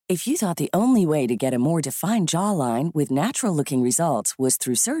If you thought the only way to get a more defined jawline with natural-looking results was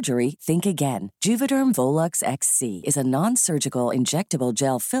through surgery, think again. Juvederm Volux XC is a non-surgical injectable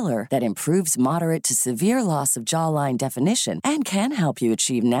gel filler that improves moderate to severe loss of jawline definition and can help you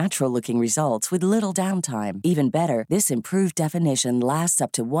achieve natural-looking results with little downtime. Even better, this improved definition lasts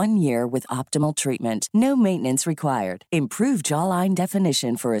up to 1 year with optimal treatment. No maintenance required. Improve jawline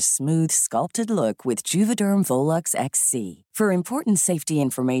definition for a smooth, sculpted look with Juvederm Volux XC. For important safety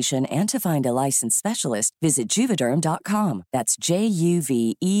information and to find a licensed specialist, visit Juvederm.com. That's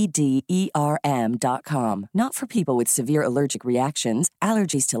JUVEDERM.com. Not for people with severe allergic reactions,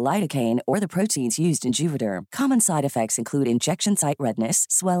 allergies to lidocaine, or the proteins used in Juvederm. Common side effects include injection site redness,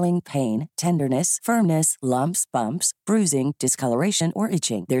 swelling, pain, tenderness, firmness, lumps, bumps, bruising, discoloration, or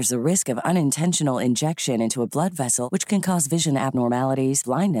itching. There's a risk of unintentional injection into a blood vessel, which can cause vision abnormalities,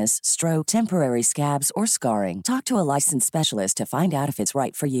 blindness, stroke, temporary scabs, or scarring. Talk to a licensed specialist to find out if it's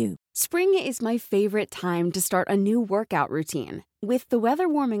right for you. Spring is my favorite time to start a new workout routine. With the weather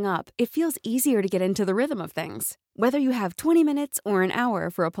warming up, it feels easier to get into the rhythm of things. Whether you have 20 minutes or an hour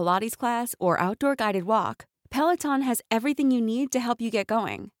for a Pilates class or outdoor guided walk, Peloton has everything you need to help you get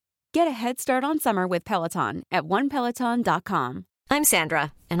going. Get a head start on summer with Peloton at onepeloton.com. I'm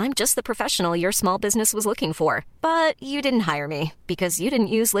Sandra, and I'm just the professional your small business was looking for. But you didn't hire me because you didn't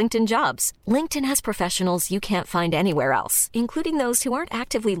use LinkedIn Jobs. LinkedIn has professionals you can't find anywhere else, including those who aren't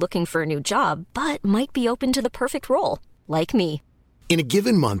actively looking for a new job, but might be open to the perfect role, like me. In a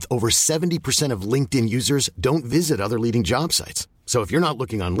given month, over 70% of LinkedIn users don't visit other leading job sites. So if you're not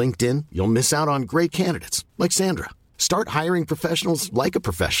looking on LinkedIn, you'll miss out on great candidates like Sandra. Start hiring professionals like a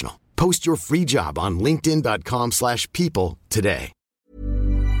professional. Post your free job on linkedin.com/people today.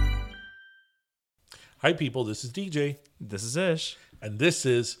 Hi, people. This is DJ. This is Ish. And this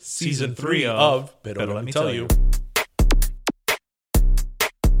is Season 3 of Pero Let Me Tell You.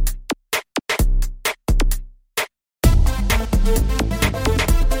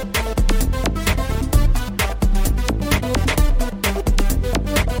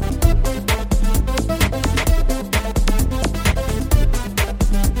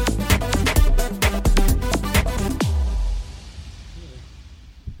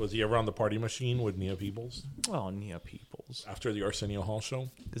 Was he around the party machine with Nia Peoples? Well, Nia Peoples. After the Arsenio Hall show?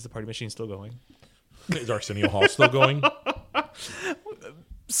 Is the party machine still going? Is Arsenio Hall still going?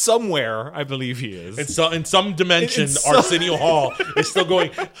 Somewhere, I believe he is. In some dimension, Arsenio Hall is still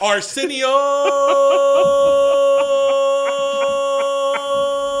going. Arsenio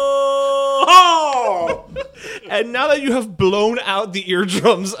Hall! And now that you have blown out the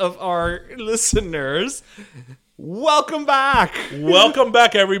eardrums of our listeners, welcome back. Welcome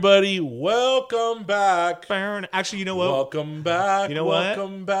back, everybody. Welcome back. Actually, you know what? Welcome back. You know what?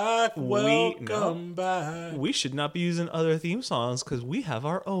 Welcome back. Welcome back. We should not be using other theme songs because we have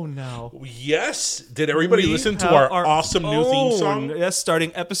our own now. Yes. Did everybody listen to our awesome new theme song? Yes,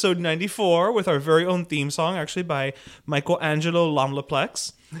 starting episode 94 with our very own theme song, actually by Michelangelo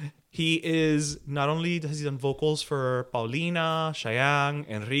Lamleplex. He is not only has he done vocals for Paulina, Cheyenne,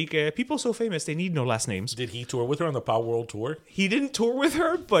 Enrique, people so famous they need no last names. Did he tour with her on the Power World Tour? He didn't tour with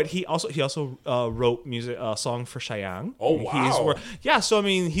her, but he also wrote music song for Cheyenne. Oh wow! So I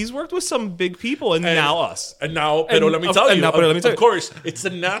mean, he's worked with some big people, and now us. And now, Pero let me tell you. Of course, it's a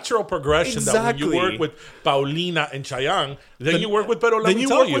natural progression that when you work with Paulina and Cheyenne, then you work with Pero let me tell you.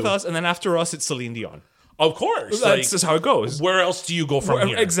 Then you work with us, and then after us, it's Celine Dion. Of course. That's just how it goes. Where else do you go from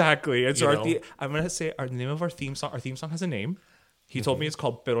here? Exactly. And so I'm going to say the name of our theme song. Our theme song has a name. He told me it's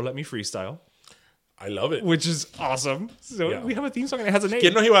called Pero Let Me Freestyle. I love it. Which is awesome. So we have a theme song and it has a name.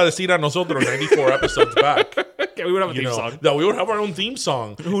 ¿Quién nos iba a decir a nosotros 94 episodes back? We would have a theme song. No, we would have our own theme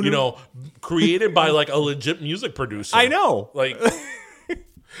song. Who knew? Created by like a legit music producer. I know. Like...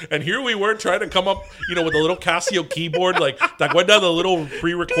 And here we were trying to come up, with a little Casio keyboard, like, ¿te acuerdas the little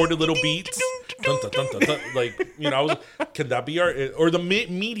pre-recorded little beats? Like, I was, can that be or the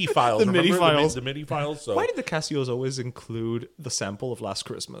MIDI files? The MIDI files. The MIDI files. So. Why did the Casios always include the sample of Last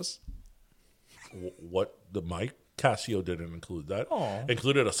Christmas? What? My Casio didn't include that. Oh.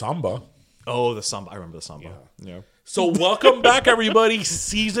 Included a samba. Oh, the samba. I remember the samba. Yeah. So welcome back, everybody.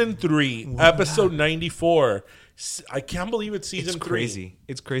 Season 3, episode 94. I can't believe it's season 3. Crazy.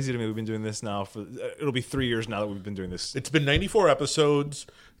 It's crazy to me. We've been doing this now it'll be 3 years now that we've been doing this. It's been 94 episodes.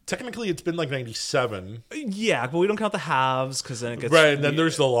 Technically, it's been like 97. Yeah, but we don't count the halves because then it gets... Right, and then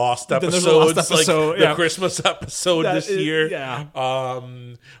there's the lost episodes. Like the Christmas episode this year. Yeah.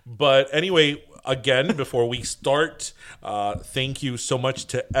 But anyway, again, before we start, thank you so much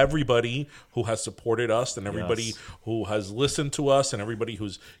to everybody who has supported us and everybody who has listened to us and everybody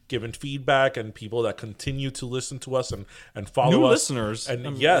who's given feedback and people that continue to listen to us and follow New us. listeners. And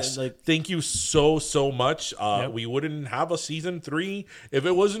like, thank you so much. We wouldn't have a season 3 if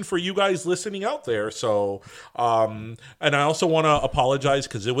it wasn't for you guys listening out there. So, and I also want to apologize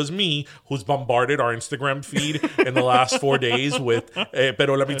because it was me who's bombarded our Instagram feed in the last 4 days with,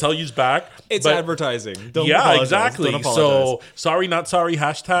 pero let me tell you's back. It's advertising. Don't yeah, apologize. exactly. Don't So apologize. sorry, not sorry.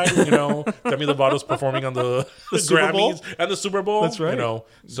 Hashtag, Demi Lovato's performing on the Super Bowl? Grammys and the Super Bowl. That's right.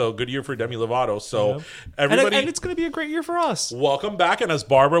 So good year for Demi Lovato. So everybody, and it's going to be a great year for us. welcome back. And as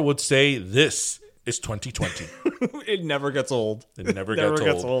Barbara would say, this is 2020. It never gets old. It never Never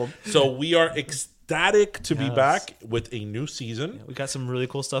gets old. So we are ecstatic to be back with a new season. We got some really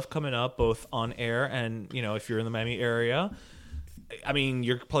cool stuff coming up, both on air and, if you're in the Miami area. I mean,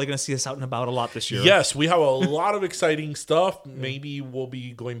 you're probably going to see us out and about a lot this year. Yes, we have a lot of exciting stuff. Maybe we'll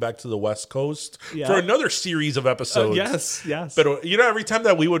be going back to the West Coast for another series of episodes. Yes. But every time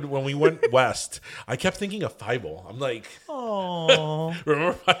that when we went west, I kept thinking of Fievel. I'm like, oh,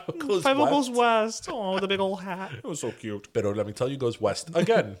 remember Fievel goes Fievel west? goes west. Oh, the big old hat. It was so cute. But let me tell you, goes west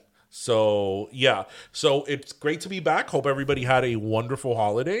again. So yeah, so it's great to be back. Hope everybody had a wonderful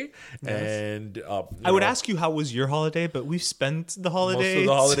holiday. And I would ask you how was your holiday, but we've spent the holidays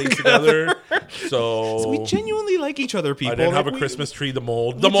most of the holidays together. So we genuinely like each other, people. I didn't have Like, a Christmas tree. The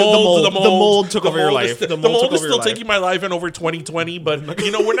mold The mold took over your life. The mold is still taking my life in over 2020. But we're not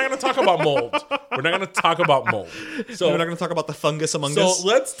going to talk about mold. We're not going to talk about mold. So we're not going to talk about the fungus among so us.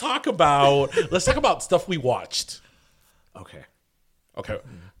 let's talk about stuff we watched. Okay.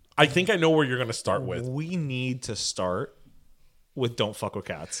 I think I know where you're going to start with. We need to start with Don't Fuck With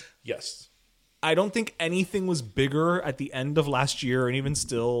Cats. Yes. I don't think anything was bigger at the end of last year and even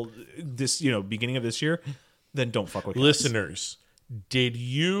still this, beginning of this year than Don't Fuck With Cats. Listeners,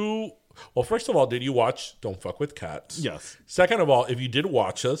 first of all, did you watch Don't Fuck With Cats? Yes. Second of all, if you did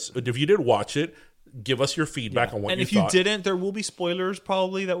watch it, give us your feedback on what and you if thought. you didn't, there will be spoilers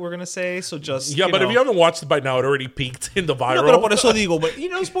probably that we're going to say. So just, but if you haven't watched it by now, it already peaked in the viral. No, pero por eso digo, but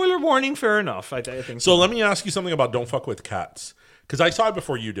spoiler warning, fair enough. I think So let me ask you something about Don't Fuck With Cats. Because I saw it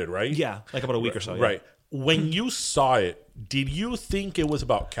before you did, right? Yeah, like about a week or so. Yeah. Right. When you saw it, did you think it was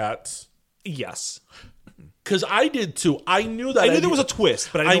about cats? Yes. Because I did too. I knew that. I knew there was a twist,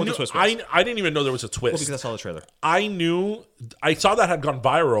 but I didn't know what the twist was. I didn't even know there was a twist. Well, because I saw the trailer. I saw that had gone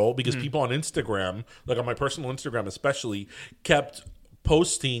viral because people on Instagram, like on my personal Instagram especially, kept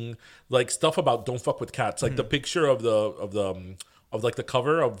posting like stuff about Don't Fuck With Cats, like the picture of the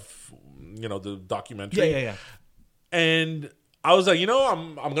cover of the documentary. Yeah. And I was like,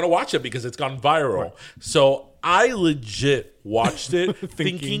 I'm gonna watch it because it's gone viral. Right. So I legit watched it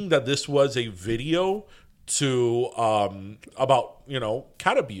thinking that this was a video to about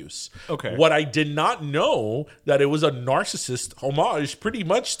cat abuse. Okay. What I did not know that it was a narcissist homage, pretty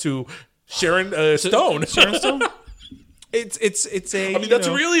much to Sharon Stone. Sharon Stone. It's a. I mean, that's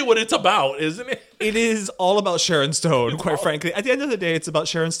really what it's about, isn't it? It is all about Sharon Stone. Quite frankly, at the end of the day, it's about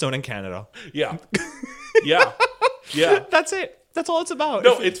Sharon Stone and Canada. Yeah. Yeah. That's it. That's all it's about.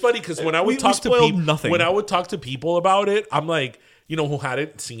 No, it's funny because when I would talk to people about it, I'm like, who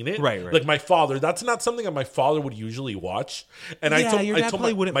hadn't seen it, right? Like my father. That's not something that my father would usually watch. And your dad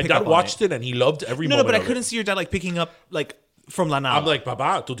probably wouldn't. My dad watched it and he loved every moment. No, but I couldn't see your dad like picking up like from la nada. I'm like,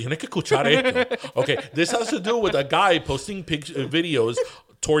 Papa, tú tienes que escuchar esto. Okay, this has to do with a guy posting videos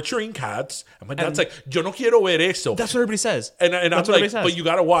torturing cats, and my dad's like, yo no quiero ver eso. That's what everybody says. And I'm like, but you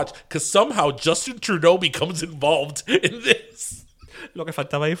gotta watch, because somehow Justin Trudeau becomes involved in this. Lo que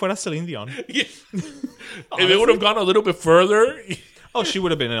faltaba ahí fuera Celine Dion. Yeah. If it would have gone a little bit further. Oh, she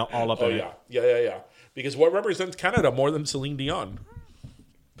would have been all up in it. Yeah. Because what represents Canada more than Celine Dion?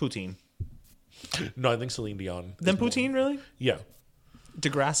 Poutine. No, I think Celine Dion. Then Poutine, really? Yeah.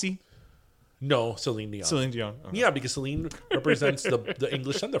 Degrassi? No, Celine Dion. Celine Dion. Okay. Yeah, because Celine represents the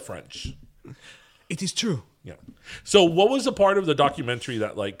English and the French. It is true. Yeah. So what was the part of the documentary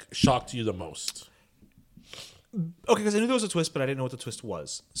that like shocked you the most? Okay, because I knew there was a twist, but I didn't know what the twist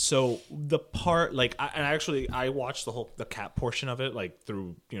was. So the part, like, I watched the cat portion of it, like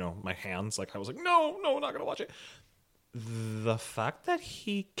through my hands. Like I was like, no, I'm not gonna watch it. The fact that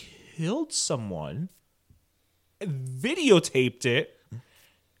he killed someone, videotaped it,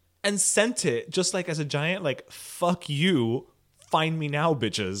 and sent it just like as a giant like fuck you, find me now,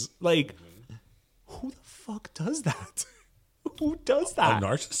 bitches. Like, who the fuck does that? Who does that? A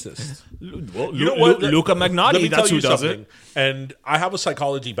narcissist. Well, you know what? Luca Magnotti, that's who does it. And I have a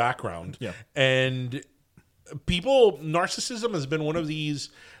psychology background. Yeah. And narcissism has been one of these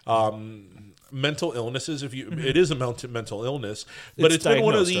mental illnesses. It is a mental illness, but it's been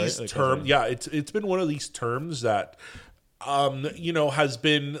one of these terms. Yeah, it's been one of these terms that has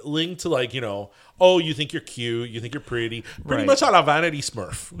been linked to like, oh, you think you're cute, you think you're pretty much on a Vanity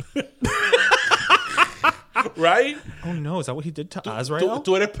Smurf. Right? Oh no, is that what he did to Azrael?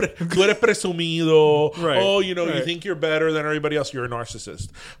 Tú eres presumido. Right. Oh, you think you're better than everybody else. You're a narcissist.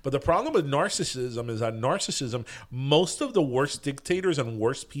 But the problem with narcissism is that most of the worst dictators and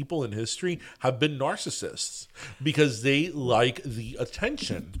worst people in history have been narcissists because they like the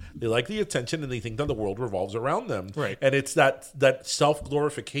attention. They like the attention and they think that the world revolves around them. Right. And it's that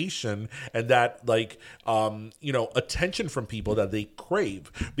self-glorification and that attention from people that they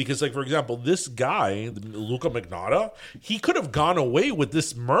crave. Because like, for example, this guy, Luca Magnotta, he could have gone away with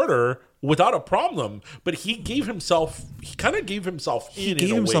this murder without a problem, but he kind of gave himself up. He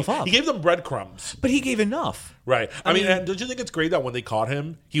gave them breadcrumbs. But he gave enough. Right. I mean, don't you think it's great that when they caught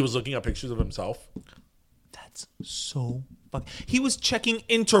him, he was looking at pictures of himself? That's so fucking... He was checking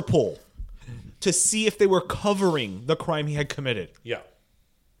Interpol to see if they were covering the crime he had committed. Yeah.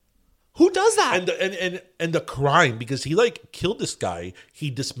 Who does that? And the crime, because he like killed this guy, he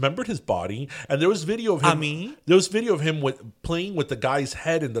dismembered his body, and there was video of him. There was video of him playing with the guy's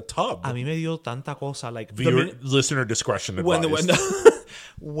head in the tub. A mí me dio tanta cosa, like listener discretion when advised.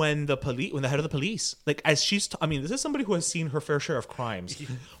 when the head of the police, like as she's, this is somebody who has seen her fair share of crimes.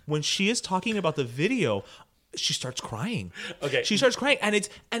 When she is talking about the video, she starts crying. Okay, she starts crying, and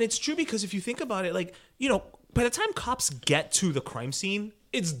it's true because if you think about it, like by the time cops get to the crime scene,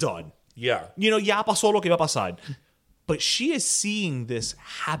 it's done. Yeah. Ya pasó lo que iba a pasar. But she is seeing this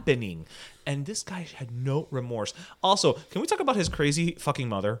happening. And this guy had no remorse. Also, can we talk about his crazy fucking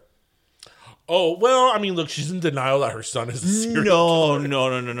mother? Oh, well, I mean, look, she's in denial that her son is a serial killer.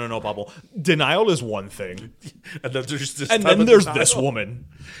 No, Pablo. Denial is one thing. And then there's this this woman.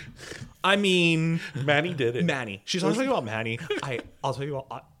 I mean... Manny did it. Manny. She started talking about Manny. I'll tell you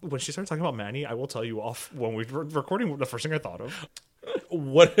what, when she started talking about Manny, I will tell you off when we were recording the first thing I thought of.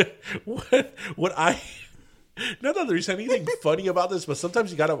 What I... Not that there's anything funny about this, but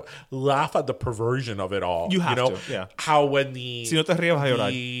sometimes you gotta laugh at the perversion of it all. You have to, yeah. How when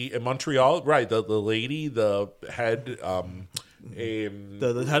in Montreal, right, the lady, the head...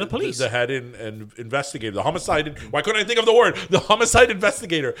 the head of police, the head and investigator, the homicide. Why couldn't I think of the word? The homicide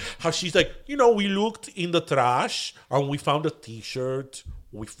investigator. How she's like, we looked in the trash and we found a T-shirt.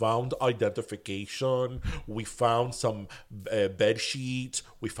 We found identification. We found some bed sheets.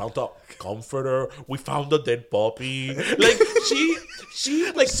 We found a comforter. We found a dead puppy. Like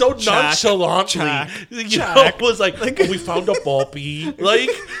she like so nonchalantly, was like, we found a puppy. Like.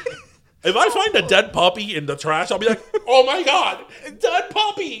 If I find a dead puppy in the trash, I'll be like, "Oh my god, dead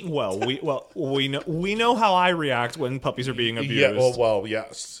puppy!" Well, we know how I react when puppies are being abused. Yeah, well,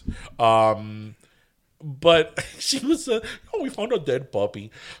 yes. But she was, we found a dead puppy.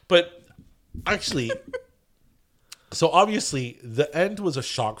 But actually, so obviously the end was a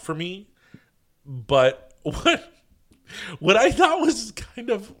shock for me. But what I thought was kind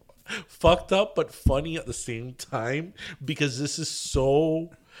of fucked up but funny at the same time, because this is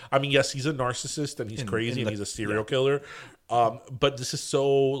so... I mean, yes, he's a narcissist and he's crazy and he's a serial killer. But this is so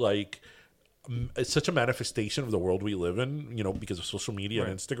like, it's such a manifestation of the world we live in, because of social media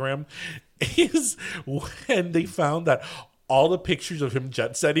and Instagram, is when they found that all the pictures of him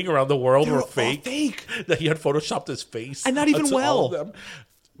jet setting around the world were fake. That he had photoshopped his face. And not even all of them.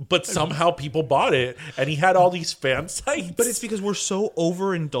 But somehow people bought it, and he had all these fan sites. But it's because we're so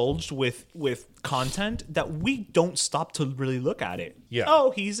overindulged with content that we don't stop to really look at it. Yeah. Oh,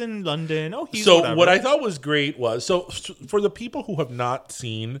 he's in London. Oh, he's so whatever. What I thought was great was, so for the people who have not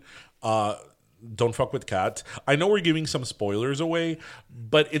seen Don't Fuck with Cats, I know we're giving some spoilers away,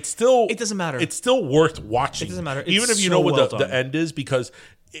 but it doesn't matter. It's still worth watching. It doesn't matter. Even if you know what the end is, because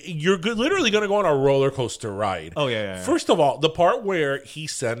you're literally going to go on a roller coaster ride. Oh, yeah. First of all, the part where he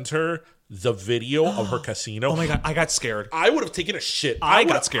sends her the video of her casino. Oh my god, I got scared. I would have taken a shit. I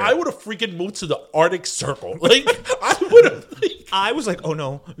got scared. I would have freaking moved to the Arctic Circle. Like, I would have. I was like, oh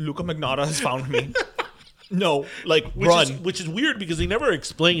no, Luca Magnotta has found me. No, like, run. Which is weird because they never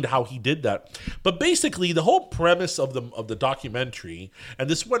explained how he did that. But basically, the whole premise of the documentary, and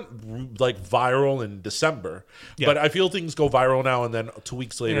this went like viral in December. Yeah. But I feel things go viral now, and then 2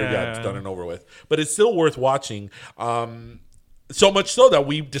 weeks later, it's done and over with. But it's still worth watching. So much so that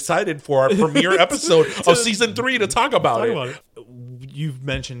we decided for our premiere episode of season 3 to talk about it. You've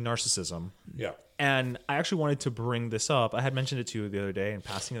mentioned narcissism. Yeah. And I actually wanted to bring this up. I had mentioned it to you the other day in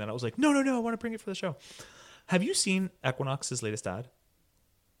passing, and then I was like, no, I want to bring it for the show. Have you seen Equinox's latest ad?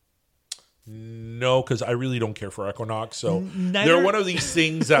 No, because I really don't care for Equinox. So Neither- they're one of these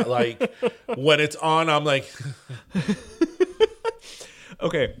things that, like, when it's on, I'm like,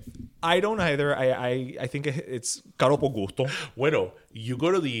 Okay, I don't either. I think it's caro por gusto. bueno, you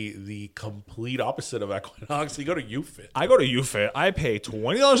go to the complete opposite of Equinox. You go to UFIT. I go to UFIT. I pay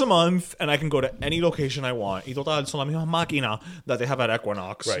 $20 a month, and I can go to any location I want. Y total, son la misma máquina that they have at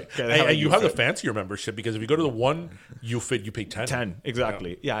Equinox. Right. que they have And at you have the UFIT. fancier membership because if you go to the one UFIT, you pay 10. 10,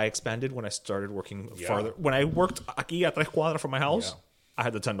 exactly. Yeah, I expanded when I started working Yeah. farther. When I worked aquí a tres cuadras from my house, Yeah. I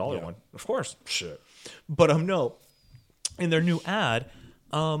had the $10 one. Of course. Shit. But no, in their new ad,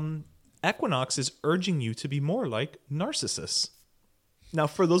 Equinox is urging you to be more like Narcissus. Now,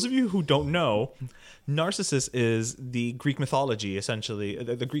 for those of you who don't know, Narcissus is the Greek mythology, essentially,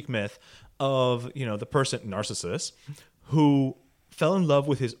 the Greek myth of, the person, Narcissus, who fell in love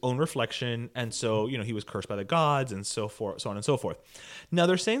with his own reflection, and so, he was cursed by the gods, and so forth, so on and so forth. Now,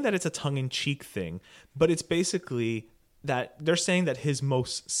 they're saying that it's a tongue-in-cheek thing, but it's basically that they're saying that his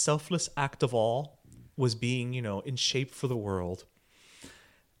most selfless act of all was being, in shape for the world.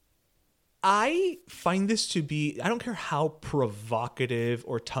 I find this to be, I don't care how provocative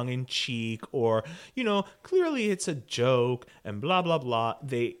or tongue-in-cheek or, clearly it's a joke and blah, blah, blah.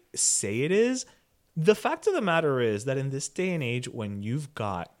 They say it is. The fact of the matter is that in this day and age, when you've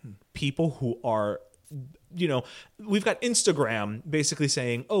got people who are, we've got Instagram basically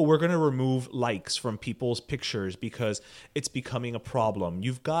saying, oh, we're going to remove likes from people's pictures because it's becoming a problem.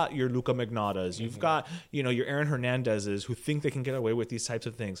 You've got your Luca Magnotas. You've got, your Aaron Hernandezes who think they can get away with these types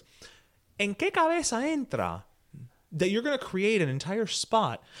of things. ¿En qué cabeza entra that you're going to create an entire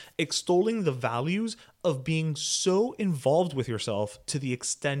spot extolling the values of being so involved with yourself to the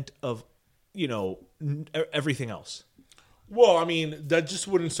extent of, everything else? Well, I mean, that just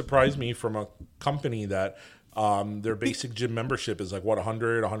wouldn't surprise me from a company that their basic gym membership is like, what,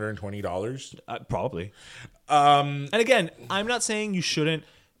 $100, $120? Probably. And again, I'm not saying you shouldn't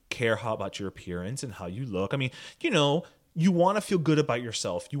care about your appearance and how you look. I mean, you want to feel good about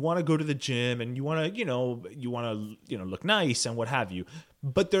yourself. You want to go to the gym and you want to, look nice and what have you.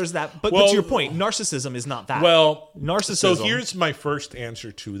 But there's that. But to your point, narcissism is not that. Well, narcissism. So here's my first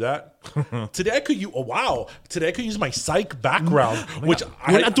answer to that. Today I could use. Oh, wow. Today I could use my psych background, which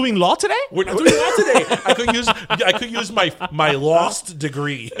we're not doing law today. We're not doing law today. I could use my lost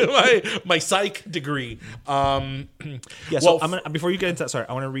degree, my psych degree. Yeah. So before you get into that, sorry,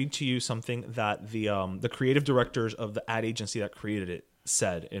 I want to read to you something that the creative directors of the ad agency that created it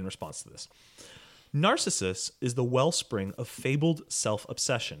said in response to this. Narcissus is the wellspring of fabled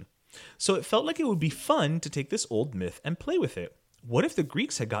self-obsession. So it felt like it would be fun to take this old myth and play with it. What if the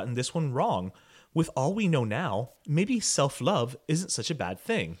Greeks had gotten this one wrong? With all we know now, maybe self-love isn't such a bad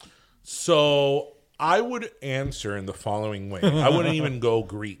thing. So I would answer in the following way. I wouldn't even go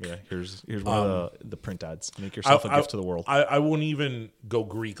Greek. Yeah, here's one of the print ads. Make yourself a gift to the world. I wouldn't even go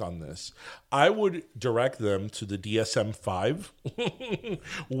Greek on this. I would direct them to the DSM-5,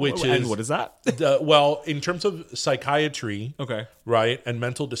 which and what is that? Well, in terms of psychiatry, Okay. right, and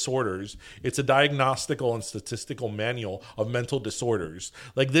mental disorders, it's a diagnostical and statistical manual of mental disorders.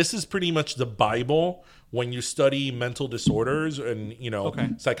 Like, this is pretty much the Bible when you study mental disorders and,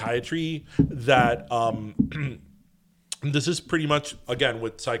 psychiatry, that this is pretty much, again,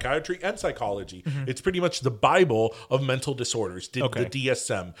 with psychiatry and psychology, it's pretty much the Bible of mental disorders, the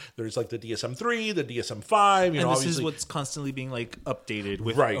DSM. There's like the DSM-3, the DSM-5. And this is what's constantly being updated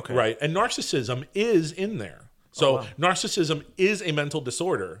with. Right, right. And narcissism is in there. So narcissism is a mental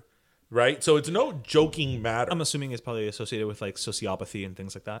disorder, right? So it's no joking matter. I'm assuming it's probably associated with sociopathy and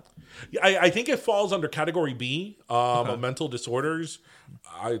things like that. I think it falls under category B of mental disorders.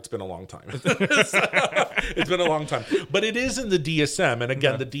 It's been a long time. It's been a long time. But it is in the DSM. And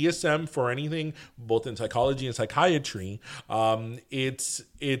again, the DSM for anything, both in psychology and psychiatry, it's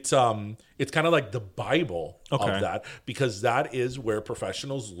kind of like the Bible of that, because that is where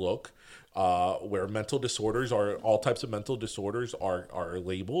professionals look, where mental disorders are, all types of mental disorders are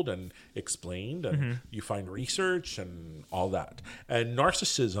labeled and explained, and you find research and all that. And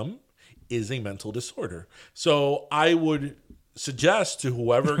narcissism is a mental disorder. So I would suggest to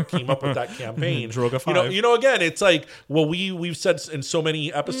whoever came up with that campaign, Droga 5. Again, it's like, well, we've said in so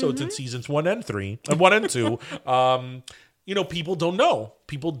many episodes in seasons 1 and 3 and 1 and 2, people don't know.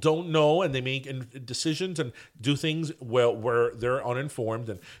 People don't know, and they make decisions and do things where they're uninformed.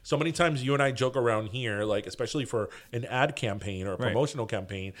 And so many times you and I joke around here, like especially for an ad campaign or a promotional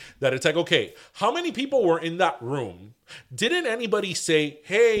campaign, that it's like, okay, how many people were in that room? Didn't anybody say,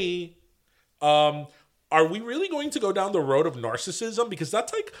 hey, are we really going to go down the road of narcissism? Because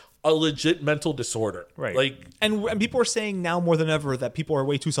that's like a legit mental disorder. Right. Like, and people are saying now more than ever that people are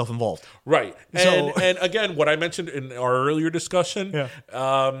way too self-involved. right. So- And again, what I mentioned in our earlier discussion,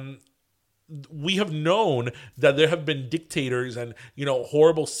 we have known that there have been dictators and, you know,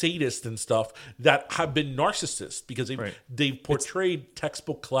 horrible sadists and stuff that have been narcissists because they've portrayed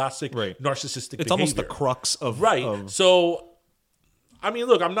textbook classic narcissistic behavior. It's almost the crux of... Right. of- So, I mean,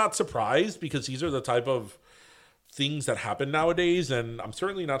 look, I'm not surprised because these are the type of things that happen nowadays, and I'm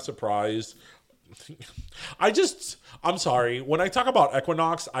certainly not surprised. I'm sorry. When I talk about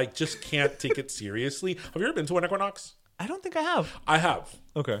Equinox, I just can't take it seriously. Have you ever been to an Equinox? I don't think I have. I have.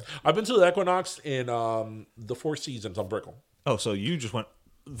 Okay. I've been to the Equinox in the Four Seasons on Brickell. Oh, so you just went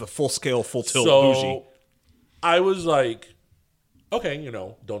the full scale, full tilt So bougie. I was like, okay, you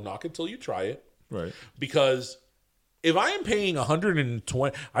know, don't knock it till you try it. Right. Because if I am paying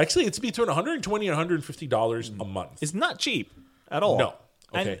 $120, actually it's between $120 and $150 a month. It's not cheap at all. No.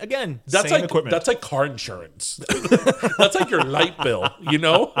 Okay. And again, That's same like equipment. that's like car insurance. That's like your light bill, you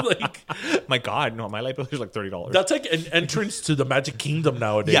know? Like My God, no, my light bill is like $30. that's like an entrance to the Magic Kingdom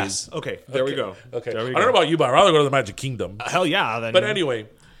nowadays. Yes. Okay. There we go. Okay. There we I go. don't know about you, but I'd rather go to the Magic Kingdom. Hell yeah. Then But anyway,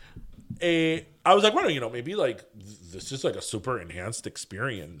 I was like, well, you know, maybe like this is like a super enhanced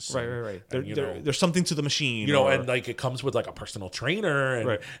experience. Right. And, you know, There's something to the machine. you know, or- and like it comes with like a personal trainer, and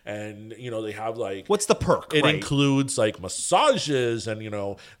Right. and you know they have like what's the perk? it right. includes like massages and, you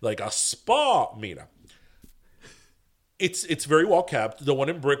know, like a spa. Mira, it's very well kept. The one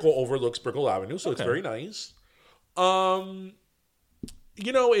in Brickell overlooks Brickell Avenue, so it's very nice.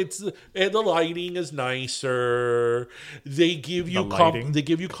 You know, the lighting is nicer. They give you lighting? they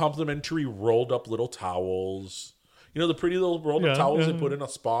give you complimentary rolled up little towels. You know, the pretty little rolled up towels they put in a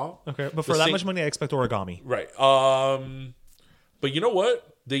spa. Okay, but for The that same- much money, I expect origami. Right. But you know what?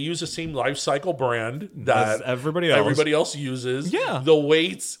 They use the same life cycle brand that As everybody else. uses. Yeah. The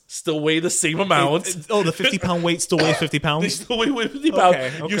weights still weigh the same amount. The 50-pound weight still weighs 50 They pounds. still weigh 50 pounds.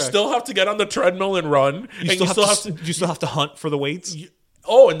 Okay. You still have to get on the treadmill and run. You still have to hunt for the weights.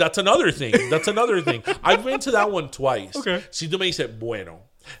 Oh, and that's another thing. I've been to that one twice. Okay. Si tú me dices, bueno,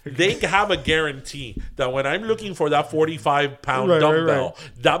 they have a guarantee that when I'm looking for that 45-pound dumbbell,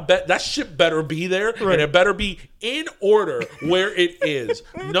 that shit better be there, and it better be in order where it is.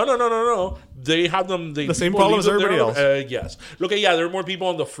 No. They have them. The same problem as everybody else. Yes. Look, there are more people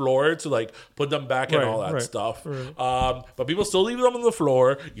on the floor to like put them back and all that stuff. Right. But people still leave them on the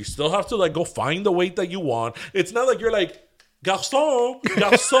floor. You still have to like go find the weight that you want. It's not like you're like, Garçon,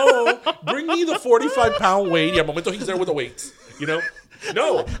 bring me the 45-pound weight. Yeah, momento he's there with the weights. You know?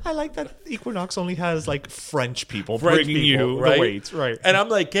 No. I like that Equinox only has like French people French bringing people, you right? the weights. Right. And I'm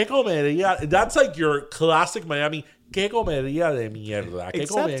like, que comedia. That's like your classic Miami. Que comedia de mierda. Que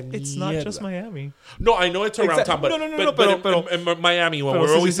Except come it's not mierda. just Miami. No, I know it's around Except- town, but, no, but in Miami, when pero we're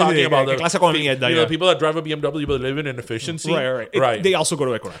sí, always sí, sí, talking sí, about que the, clase con mierda, you know, yeah. people that drive a BMW but live in inefficiency. Right. They also go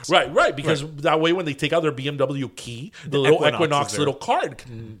to Equinox. Right, because that way when they take out their BMW key, the little Equinox is there. little card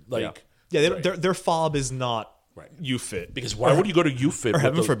can like... Yeah, Right. their fob is not Right. UFit. Because why would you go to UFit? Or with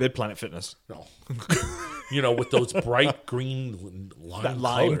heaven those- forbid Planet Fitness. No. You know, with those bright green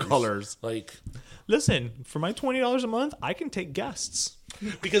Lime colors. Like, Listen, for my $20 a month, I can take guests.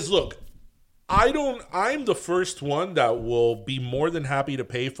 because look, I'm the first one that will be more than happy to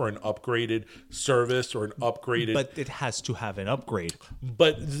pay for an upgraded service or an upgraded. But it has to have an upgrade.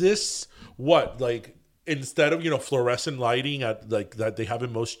 But this, like, instead of, you know, fluorescent lighting at like that they have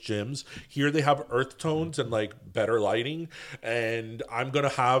in most gyms, here they have earth tones and like better lighting. And I'm gonna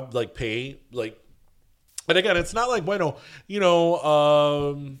have like pay like, and again, it's not like, bueno, you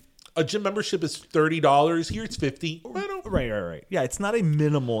know, a gym membership is $30. Here it's $50. Bueno. Right. Yeah, it's not a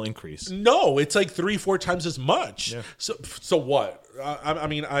minimal increase. No, it's like 3-4 times as much. Yeah. So what? I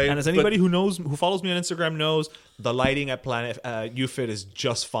mean, And as anybody who follows me on Instagram knows, the lighting at Planet UFit is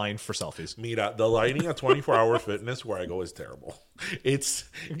just fine for selfies. Mira, the lighting at 24 Hour Fitness where I go is terrible. It's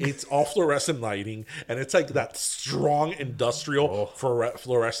all fluorescent lighting, and it's like that strong industrial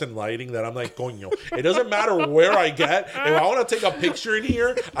fluorescent lighting that I'm like, coño. It doesn't matter where I get. If I want to take a picture in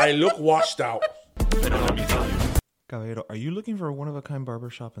here, I look washed out. Caballero, are you looking for a one-of-a-kind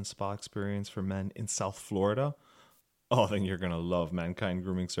barbershop and spa experience for men in South Florida? Oh, then you're going to love Mankind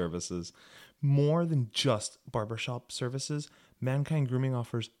Grooming Services. More than just barbershop services, Mankind Grooming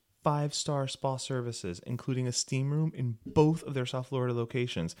offers 5-star spa services, including a steam room in both of their South Florida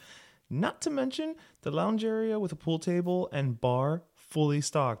locations. Not to mention the lounge area with a pool table and bar fully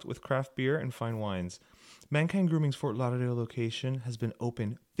stocked with craft beer and fine wines. Mankind Grooming's Fort Lauderdale location has been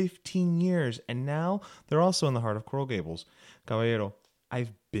open 15 years, and now they're also in the heart of Coral Gables. Caballero,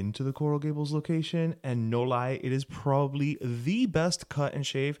 I've been to the Coral Gables location, and no lie, it is probably the best cut and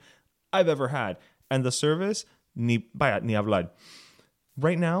shave I've ever had. And the service, ni hablar.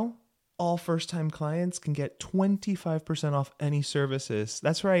 Right now, all first-time clients can get 25% off any services.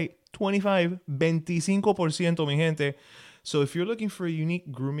 That's right, 25% mi gente. So if you're looking for a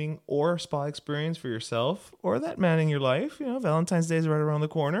unique grooming or spa experience for yourself or that man in your life, Valentine's Day is right around the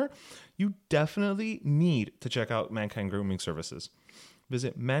corner, you definitely need to check out Mankind Grooming Services.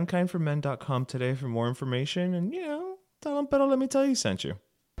 Visit mankindformen.com today for more information and, tell them, pero let me tell you sent you.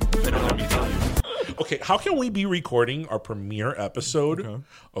 Okay, how can we be recording our premiere episode?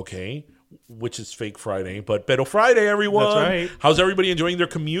 Okay, which is fake Friday, but Pero Friday, everyone. That's right. How's everybody enjoying their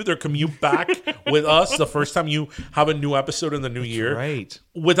commute back with us? The first time you have a new episode in the new year. Right.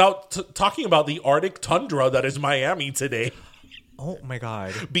 Without talking about the Arctic tundra that is Miami today. Oh my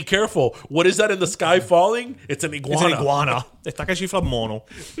God. Be careful. What is that in the sky falling? It's an iguana. It's an iguana. Está que chifla mono.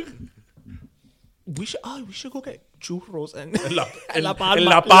 We should go get churros and La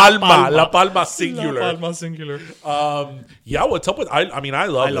Palma singular. La Palma singular. Yeah, what's up with I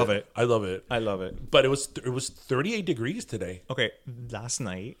love it. I love it. But it was 38 degrees today. Okay, last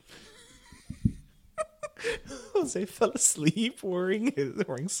night Jose fell asleep wearing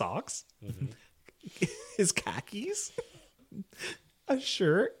socks, his khakis, a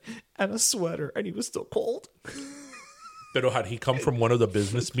shirt, and a sweater, and he was still cold. But had he come from one of the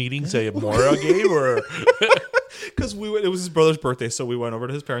business meetings that Mora gave, or because it was his brother's birthday, so we went over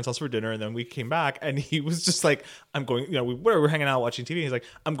to his parents' house for dinner, and then we came back, and he was just like, "I'm going." We were hanging out watching TV. And he's like,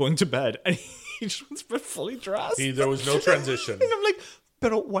 "I'm going to bed," and he just was fully dressed. There was no transition. And I'm like,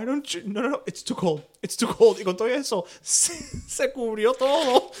 "Pero why don't you? No, it's too cold. It's too cold." Y con todo eso, se cubrió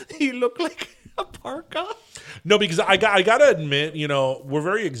todo. He looked like a parka. No, because I gotta admit, we're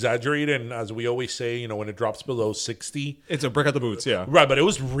very exaggerated, and as we always say, when it drops below 60, it's a brick at the boots. Yeah, right. But it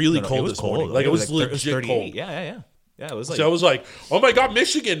was really cold this morning. Like it was legit cold. Yeah. It was like, so I was like, "Oh my God,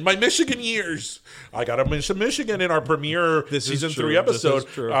 Michigan! My Michigan years!" I gotta mention Michigan in our premiere season 3 episode.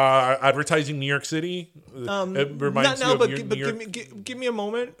 Advertising New York City. It reminds me of New York. Give me a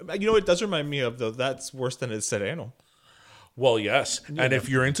moment. It does remind me of that's worse than El Sereno. Well, yes. Yeah. And if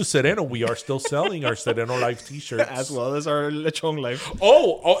you're into Sereno, we are still selling our Sereno Life t-shirts. As well as our Lechong Life.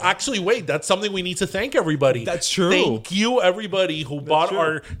 Oh, actually, wait. That's something we need to thank everybody. That's true. Thank you, everybody who bought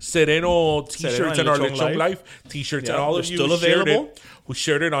our Sereno t-shirts and our Lechong Life t-shirts. And all of you who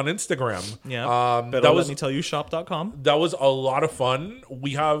shared it on Instagram. Yeah. But let me tell you, shop.com. That was a lot of fun.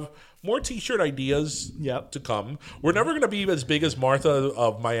 We have more t-shirt ideas to come. We're never going to be as big as Martha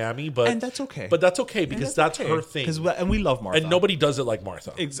of Miami, and that's okay. But that's okay because that's her thing. And we love Martha. And nobody does it like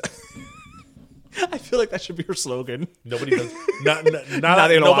Martha. Exactly. I feel like that should be her slogan. Nobody does.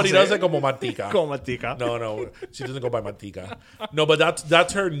 Nobody does it como Mantica. Como Mantica. No, she doesn't go by Mantica. No, but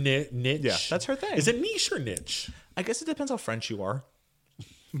that's her niche. Yeah, that's her thing. Is it niche or niche? I guess it depends how French you are.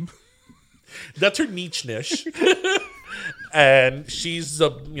 That's her niche. And she's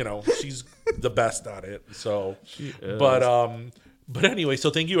she's the best at it. So, but anyway, so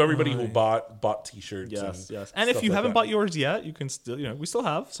thank you everybody who bought t-shirts. Yes. And if you haven't bought yours yet, you can still, we still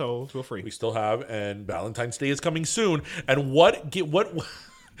have, so feel free. We still have, and Valentine's Day is coming soon. And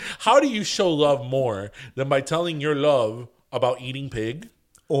how do you show love more than by telling your love about eating pig?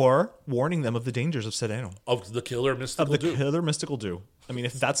 Or warning them of the dangers of Sereno. Of the killer mystical dew. I mean,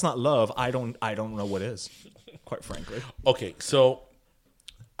 if that's not love, I don't know what is, quite frankly. Okay, so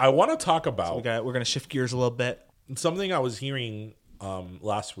I want to talk about... So we're going to shift gears a little bit. Something I was hearing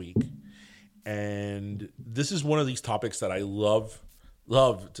last week, and this is one of these topics that I love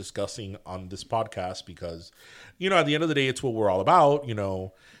discussing on this podcast because, at the end of the day, it's what we're all about,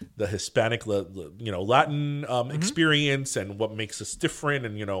 the Hispanic, Latin experience and what makes us different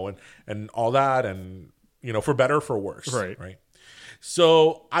and all that. And, for better or for worse. Right.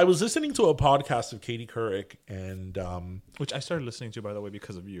 So I was listening to a podcast of Katie Couric and, which I started listening to, by the way,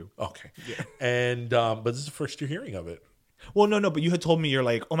 because of you. Okay. Yeah. And, but this is the first you're hearing of it. Well, no, but you had told me, you're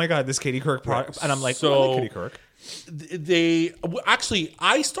like, oh my God, this Katie Couric podcast. And I'm like, so, I like Katie Couric.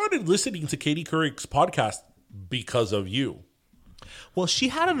 I started listening to Katie Couric's podcast because of you. Well, she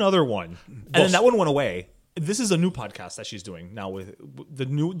had another one, and then that one went away. This is a new podcast that she's doing now with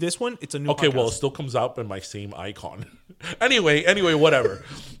this one. It's a new podcast. Okay, well, it still comes out in my same icon. anyway, whatever.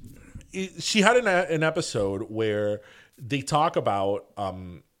 She had an episode where they talk about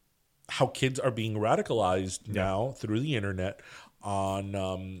how kids are being radicalized now through the internet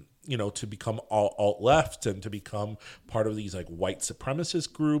on to become alt left and to become part of these like white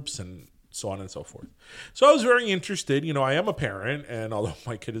supremacist groups and so on and so forth. So I was very interested. You know, I am a parent, and although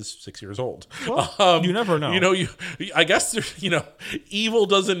my kid is 6 years old, Well, you never know. You know, I guess you know, evil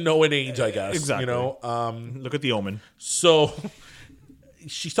doesn't know an age. I guess Exactly. You know, Look at The Omen. so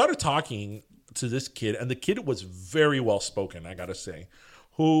she started talking to this kid, and the kid was very well spoken. I gotta say,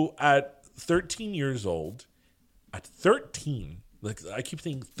 who at 13 years old, at 13. Like I keep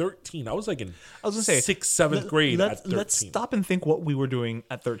thinking 13. I was like in I was gonna say 6th, 7th grade at 13. Let's stop and think what we were doing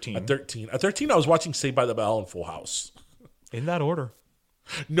at 13. At 13, I was watching Saved by the Bell and Full House. In that order.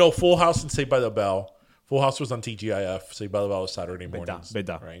 No, Full House and Saved by the Bell. Full House was on TGIF. Saved by the Bell was Saturday mornings.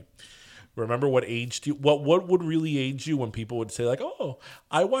 Beda. Right. Remember what aged you? What would really age you when people would say like, "Oh,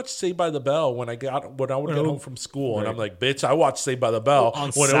 I watched Saved by the Bell when I would get home from school," and I'm like, "Bitch, I watched Saved by the Bell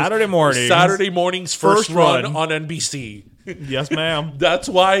on when Saturday mornings. Saturday mornings, first run on NBC." Yes, ma'am. That's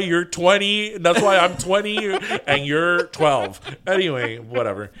why you're 20. That's why I'm 20 and you're 12. Anyway,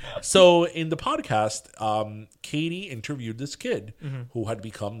 whatever. So in the podcast, Katie interviewed this kid who had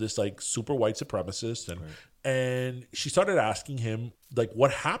become this like super white supremacist, and she started asking him like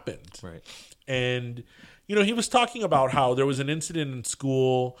what happened. Right. And you know, he was talking about how there was an incident in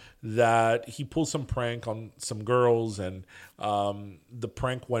school that he pulled some prank on some girls, and the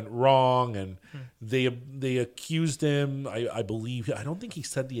prank went wrong, and they accused him. I believe, I don't think he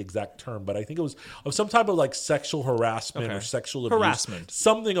said the exact term, but I think it was of some type of like sexual harassment or sexual abuse, harassment,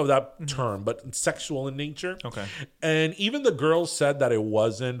 something of that term, but sexual in nature. Okay. And even the girls said that it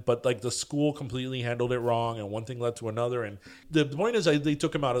wasn't, but like the school completely handled it wrong, and one thing led to another. And the point is, they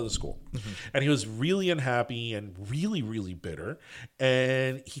took him out of the school, and he was really unhappy and really, really bitter.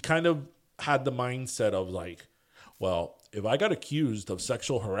 And he kind of had the mindset of like, well, if I got accused of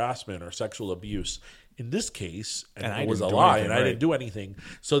sexual harassment or sexual abuse in this case, and it was a lie, and I didn't do anything,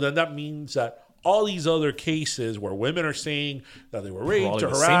 so then that means that all these other cases where women are saying that they were raped or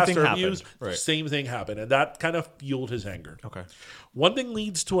harassed or abused, same thing happened. And that kind of fueled his anger. Okay. One thing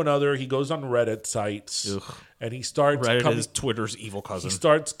leads to another. He goes on Reddit sites and he starts... Reddit is Twitter's evil cousin. He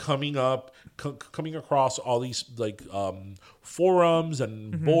starts coming across all these like forums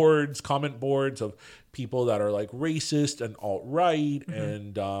and boards, comment boards of people that are like racist and alt-right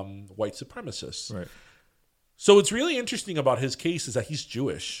and white supremacists. Right. So what's really interesting about his case is that he's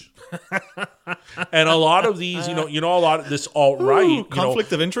Jewish, and a lot of these, a lot of this alt-right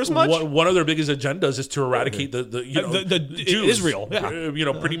conflict of interest. Much one of their biggest agendas is to eradicate the Jews. Israel.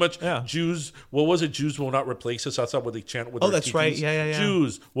 Yeah. Pretty much Jews. What was it? Jews will not replace us. That's not what they chant with. Oh, that's right. Yeah.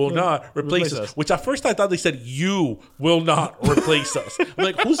 Jews will not replace us. Which at first I thought they said you will not replace us. I'm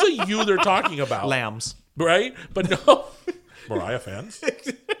like, who's the you they're talking about? Lambs, right? But no, Mariah fans.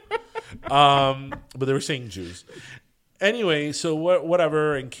 But they were saying Jews. Anyway, so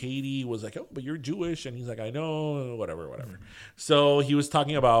whatever. And Katie was like, "Oh, but you're Jewish," and he's like, "I know, whatever." So he was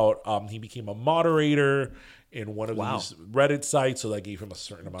talking about he became a moderator in one of these Reddit sites, so that gave him a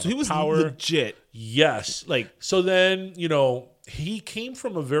certain amount of power. Legit. Yes. So then he came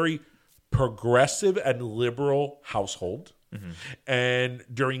from a very progressive and liberal household. And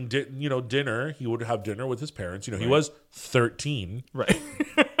during dinner, he would have dinner with his parents. He was 13. Right.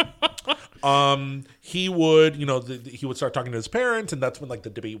 He would, he would start talking to his parents, and that's when like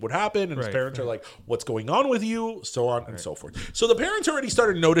the debate would happen. And his parents are like, "What's going on with you?" So on and so forth. So the parents already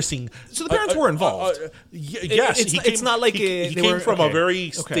started noticing. So the parents were involved. Yes, it's not like he came from a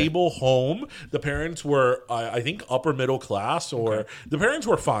very stable home. The parents were, I think, upper middle class, or the parents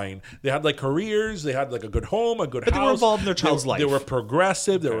were fine. They had like careers. They had like a good home, a good house. They were involved in their child's life. They were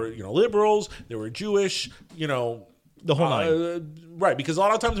progressive. They were liberals. They were Jewish. The whole nine. Right, because a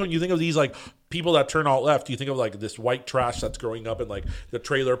lot of times when you think of these like people that turn out left, you think of like this white trash that's growing up in like the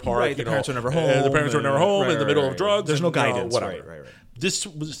trailer park. Right, the parents are never home. The parents are never home in the middle of drugs. There's no guidance. Whatever. Right. This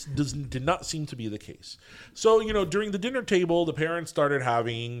did not seem to be the case. So during the dinner table, the parents started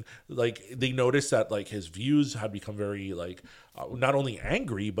having like they noticed that like his views had become very like not only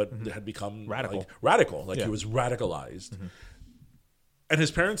angry but had become radical. Like he was radicalized, and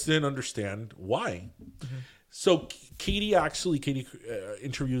his parents didn't understand why. So Katie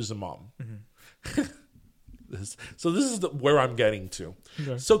interviews the mom. So this is where I'm getting to.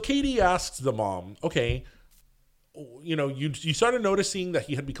 Okay. So Katie asks the mom, "Okay, you started noticing that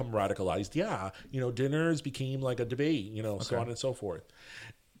he had become radicalized. Yeah, dinners became like a debate. So on and so forth.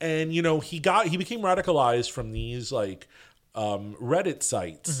 And he became radicalized from these like Reddit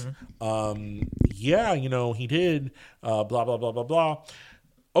sites. He did. Blah blah blah blah blah.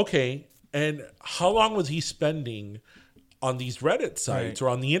 Okay." And how long was he spending on these Reddit sites or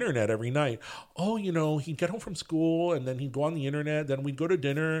on the internet every night? Oh, he'd get home from school and then he'd go on the internet. Then we'd go to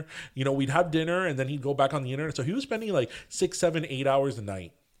dinner. We'd have dinner and then he'd go back on the internet. So he was spending like 6, 7, 8 hours a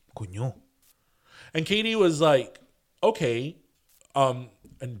night. Coño. And Katie was like, okay, and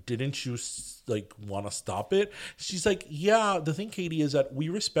didn't you like want to stop it? She's like, yeah, the thing, Katie, is that we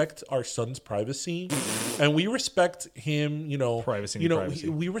respect our son's privacy and we respect him, privacy.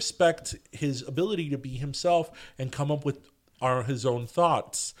 We respect his ability to be himself and come up with his own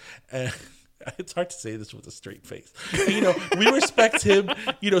thoughts. And it's hard to say this with a straight face. And, we respect him,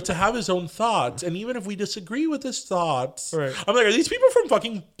 to have his own thoughts. And even if we disagree with his thoughts, right. I'm like, are these people from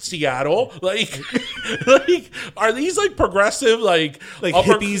fucking Seattle? Like are these like progressive, like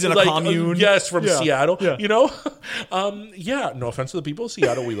hippies in a commune? Yes, from Seattle, no offense to the people of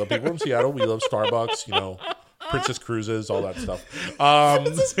Seattle. We love people from Seattle. We love Starbucks, Princess Cruises, all that stuff.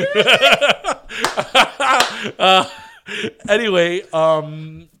 Anyway,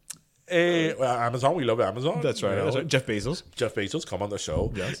 Amazon, we love Amazon. That's right. That's right. Jeff Bezos, come on the show.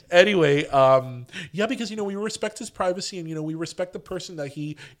 Yes. Anyway, because we respect his privacy and we respect the person that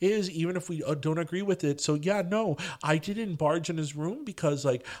he is, even if we don't agree with it. So no, I didn't barge in his room because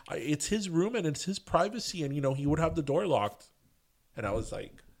it's his room and it's his privacy, and he would have the door locked, and I was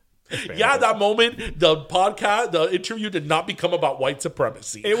like. Yeah, that moment, the interview did not become about white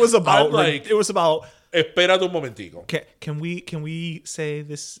supremacy. It was about Espérate un momentico. Can we say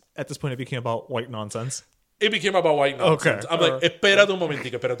this at this point? It became about white nonsense. It became about white nonsense. Okay. I'm like, espérate un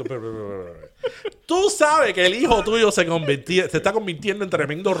momentico, espérate. Tú sabes que el hijo tuyo se está convirtiendo en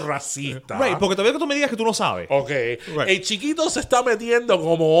tremendo racista. Right, porque todavía que tú me digas que tú no sabes. Okay. Right. El chiquito se está metiendo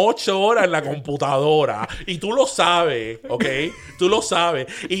como 8 horas en la computadora y tú lo sabes, ¿ok? Tú lo sabes.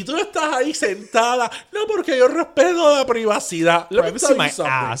 Y tú estás ahí sentada. No, porque yo respeto la privacidad. Privacy my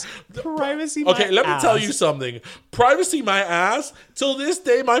ass. Privacy my ass. Okay, let me tell you something. Privacy my ass. Till this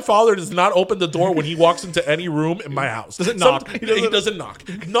day, my father does not open the door when he walks into any room in my house. Doesn't knock. He doesn't knock.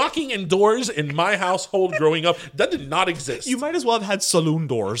 Knocking in doors in my household growing up, that did not exist. You might as well have had saloon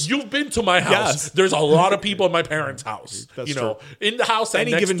doors. You've been to my house. Yes. There's a lot of people in my parents' house. That's true. In the house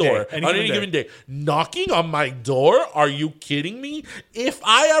and next door. On any given day. Knocking on my door? Are you kidding me? If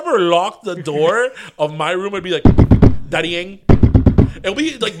I ever locked the door of my room, it'd be like, Daddy-ing. It'll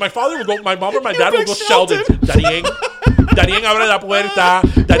be like my father would go, my mom or my dad would go Sheldon. Daddy-ing. Darien abre la puerta.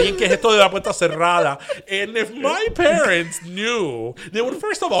 Darien, ¿qué es esto de la puerta cerrada? And if my parents knew, they would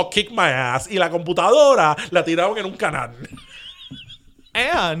first of all kick my ass y la computadora la tiraban en un canal.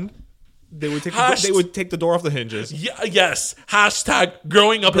 And they would take the door off the hinges. Yes. Hashtag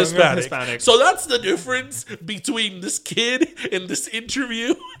growing up Hispanic. So that's the difference between this kid in this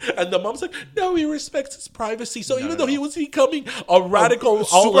interview and the mom's like, no, he respects his privacy. So even though he was becoming a radical,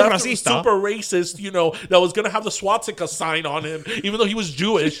 super racista, super racist, that was going to have the swastika sign on him, even though he was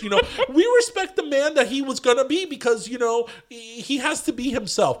Jewish, we respect the man that he was going to be because, he has to be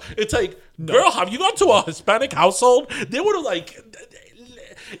himself. It's like, girl, have you gone to a Hispanic household? They would have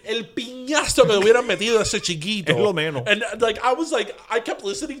el piñazo que le hubieran metido a ese chiquito. Es lo menos. And I kept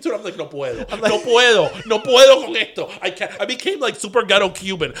listening to it. I'm like, no puedo con esto. I became super ghetto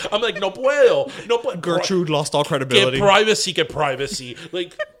Cuban. I'm like, no puedo. Gertrude lost all credibility. Que privacy.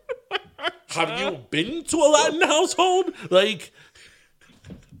 Like, have you been to a Latin household? Like,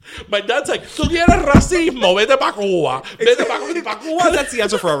 my dad's like, tú tienes racismo, vete pa' Cuba. Vete pa' Cuba. That's the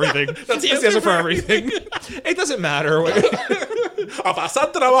answer for everything. That's the answer for everything. It doesn't matter. A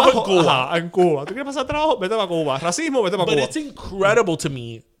pasar trabajo en Cuba. En Cuba. ¿Tú quieres pasar trabajo? Vete pa' Cuba. Racismo, vete pa' Cuba. But it's incredible to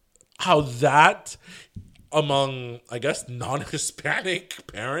me how that, among, I guess, non-Hispanic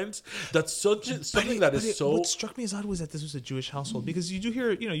parents, that's something that is so... What struck me as odd was that this was a Jewish household, because you do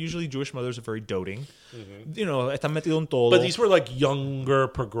hear, usually Jewish mothers are very doting. Mm-hmm. Están metido en todo. But these were younger,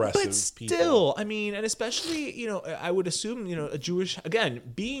 progressive people. But still, I mean, and especially, I would assume, a Jewish, again,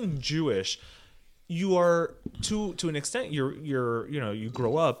 being Jewish, you are, to an extent, you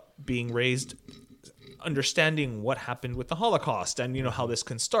grow up being raised understanding what happened with the Holocaust and, how this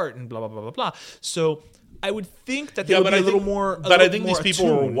can start and blah, blah, blah, blah, blah. So... I would think that they would be a little more. But I think these people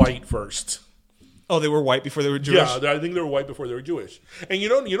were white first. Oh, they were white before they were Jewish? Yeah, I think they were white before they were Jewish. And you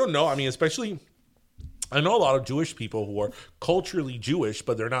don't know. I mean, especially, I know a lot of Jewish people who are culturally Jewish,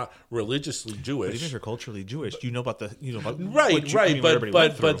 but they're not religiously Jewish. But even if you're culturally Jewish, you know about the right.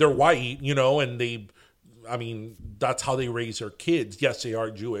 But they're white, and they. I mean, that's how they raise their kids. Yes, they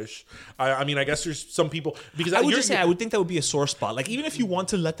are Jewish. I mean, I guess there's some people because I would think that would be a sore spot. Like, even if you want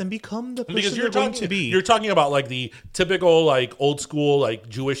to let them become the person they're going to be, you're talking about the typical old school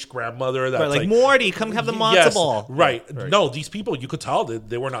Jewish grandmother that's right, Morty, come have the matzo ball. Right. No, these people you could tell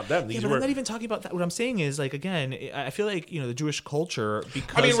they were not them. But I'm not even talking about that. What I'm saying is again, I feel like the Jewish culture.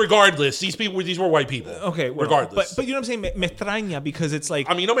 Because I mean, regardless, these were white people. Okay, regardless. But you know what I'm saying? Me extraña because it's like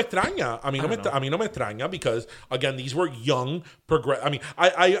a mí no me extraña. A mí no me extraña because again, these were young I mean,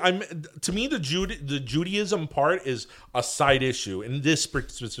 I'm to me the Judaism part is a side issue in this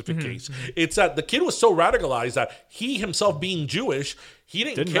specific case. It's that the kid was so radicalized that he himself being Jewish, he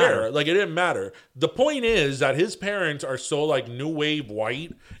didn't care. Matter. Like, it didn't matter. The point is that his parents are so like new wave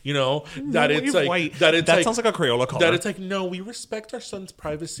white, you know, that New it's wave like white. that it's That like, sounds like a Crayola color. That it's like, no, we respect our son's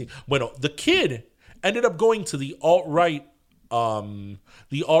privacy. Bueno, the kid ended up going to the alt-right Like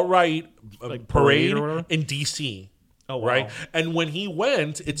parade or whatever? in DC. Oh, wow. Right. And when he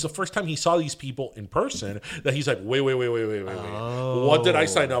went, it's the first time he saw these people in person that he's like, wait. What did I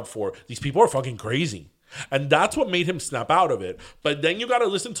sign up for? These people are fucking crazy. And that's what made him snap out of it. But then you got to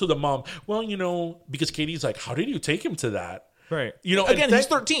listen to the mom. Well, you know, because Katie's like, how did you take him to that? Right. You know, again, he's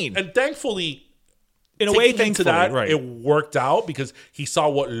 13. And thankfully, in a way, taking him to thankfully, that, right. it worked out because he saw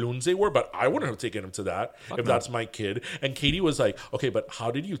what loons they were, but I wouldn't have taken him to that if that's my kid. And Katie was like, okay, but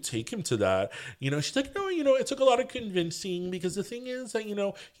how did you take him to that? You know, she's like, no, you know, it took a lot of convincing because the thing is that, you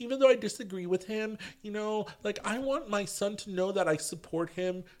know, even though I disagree with him, you know, like I want my son to know that I support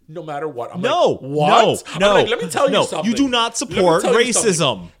him no matter what. I'm No, like, what? no, I'm like, let me tell you no, something. you do not support Let me tell you racism.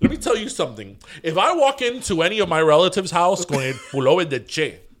 something. Let me tell you something. If I walk into any of my relatives' house con el pullover de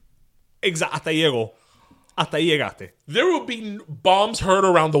Che, Exacto. Hasta llego. Hasta ahí llegaste. there will be bombs heard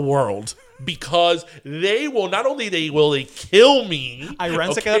around the world because they will not only will they kill me.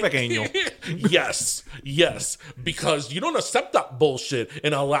 Iran se queda pequeño. yes, because you don't accept that bullshit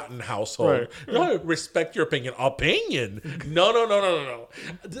in a Latin household. Right. You don't respect your opinion. No.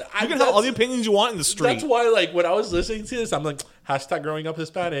 You can have all the opinions you want in the street. That's why, like, when I was listening to this, I'm like, hashtag growing up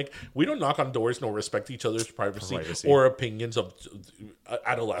Hispanic. We don't knock on doors nor respect each other's privacy. Or opinions of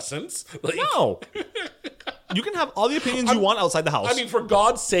adolescents. Like, No. You can have all the opinions you want outside the house. I mean, for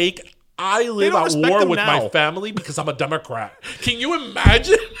God's sake, I live don't at respect war them with my now. family because I'm a Democrat. Can you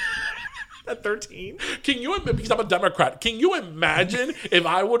imagine? at 13. Because I'm a Democrat. Can you imagine if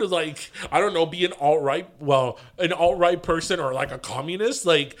I would have, like, I don't know, be an alt-right person or like a communist?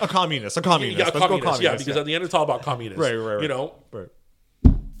 Like A communist. Yeah, Let's go communist. Yeah, because at the end it's all about communists. Right. You know? Right.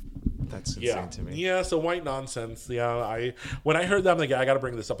 That's insane Yeah. to me. Yeah, so white nonsense. Yeah, when I heard that, I'm like, I got to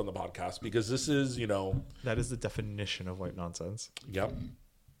bring this up on the podcast because this is, you know. That is the definition of white nonsense. Yep.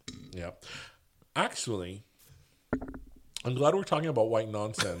 Actually, I'm glad we're talking about white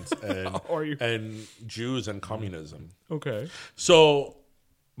nonsense and Jews and communism. Okay. So,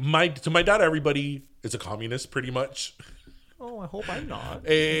 to my dad, everybody is a communist, pretty much. Oh, I hope I'm not.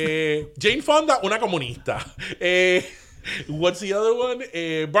 Jane Fonda, una comunista. What's the other one?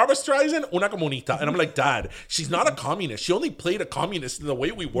 Barbara Streisand, una comunista. And I'm like, Dad, she's not a communist. She only played a communist in The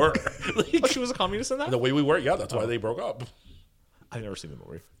Way We Were. Oh, she was a communist in that? The Way We Were, yeah, that's why they broke up. I've never seen the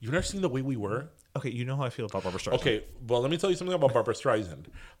movie. You've never seen The Way We Were? Okay, you know how I feel about Barbara Streisand. Okay, well, let me tell you something about Barbara Streisand.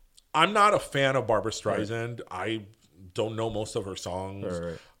 I'm not a fan of Barbara Streisand. I don't know most of her songs.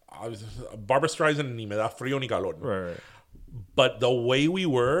 Right. Barbara Streisand, ni me da frío ni calor. Right. But The Way We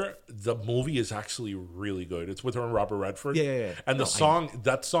Were, the movie is actually really good. It's with her and Robert Redford. Yeah. And that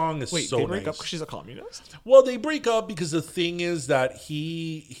song is Wait, so they break nice. up because she's a communist? Well, they break up because the thing is that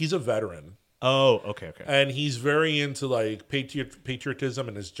he's a veteran. Oh, okay. And he's very into like patriotism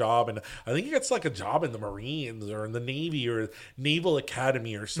in his job, and I think he gets like a job in the Marines or in the Navy or Naval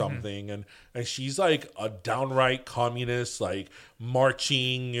Academy or something. And she's like a downright communist, like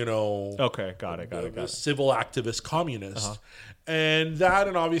marching, you know. Okay, got it. A civil activist communist, and that,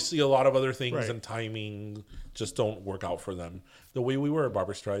 and obviously a lot of other things and timing just don't work out for them. The Way We Were,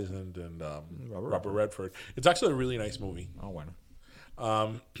 Barbara Streisand and Robert Redford. It's actually a really nice movie. Oh,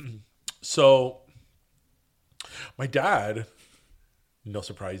 wow. So, my dad, no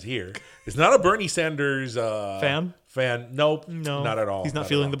surprise here, is not a Bernie Sanders fan. Nope, No, not at all. He's not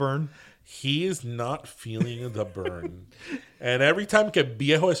feeling the burn. He is not feeling the burn. And every time que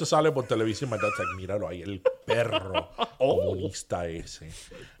viejo eso sale por televisión, my dad's like, míralo ahí, el perro comunista ese.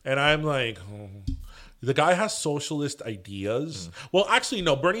 And I'm like, the guy has socialist ideas. Well, actually,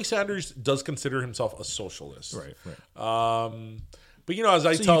 no, Bernie Sanders does consider himself a socialist. Right. But, you know, as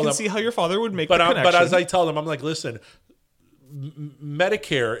I So tell you can them, see how your father would make the connection. but as I tell them, I'm like, listen,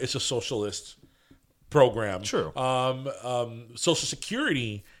 Medicare is a socialist program. True. Social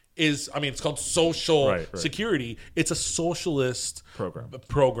Security is, I mean, it's called Social Security. It's a socialist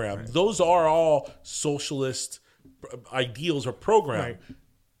program. Right. Those are all socialist ideals or program. Right.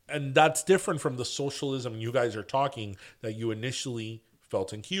 And that's different from the socialism you guys are talking that you initially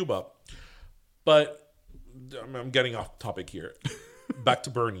felt in Cuba. But I'm getting off topic here. Back to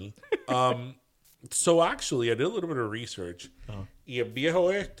Bernie. So actually, I did a little bit of research. Y el viejo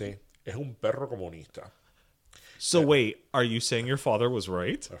este es un perro comunista. So wait, are you saying your father was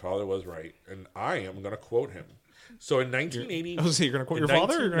right? My father was right, and I am going to quote him. So in 1980, I was saying, you're going to quote your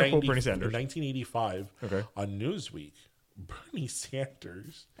father, or you're going to quote Bernie Sanders? In 1985, Okay. on Newsweek, Bernie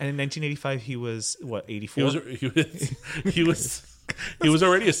Sanders. And in 1985, he was what, 84? He was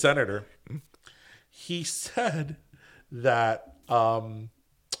already a senator. He said that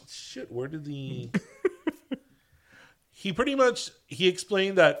where did the he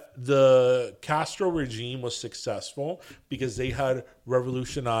explained that the Castro regime was successful because they had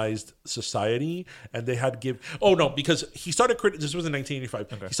revolutionized society and they had because he started this was in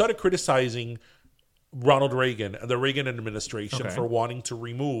 1985. Okay. He started criticizing Ronald Reagan and the Reagan administration for wanting to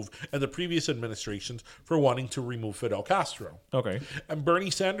remove, and the previous administrations for wanting to remove Fidel Castro. Okay. And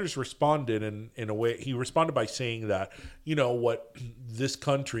Bernie Sanders responded in a way, he responded by saying that, what this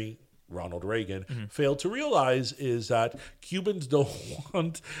country, Ronald Reagan, failed to realize is that Cubans don't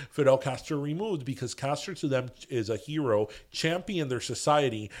want Fidel Castro removed because Castro to them is a hero, championed their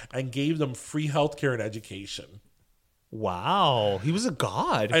society, and gave them free healthcare and education. Wow, he was a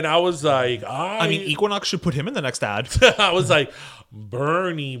god. And I was like, I mean, Equinox should put him in the next ad. I was like,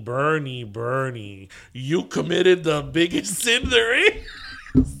 Bernie, you committed the biggest sin there is.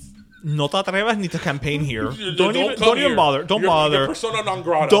 No te atrevas ni to campaign here. Don't even bother. Don't bother. You're persona non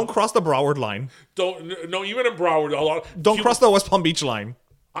grata. Don't cross the Broward line. Even in Broward, Don't cross the West Palm Beach line.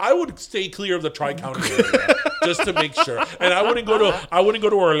 I would stay clear of the Tri-County area just to make sure. And I wouldn't go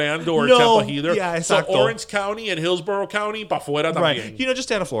to Orlando or Tampa either. Yeah, exactly. So Orange County and Hillsborough County, pa fuera también. Right. Just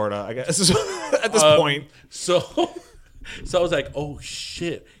stay out of Florida, I guess. At this point. So I was like, oh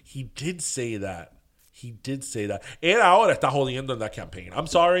shit, he did say that. And ahora está jodiendo in that campaign. I'm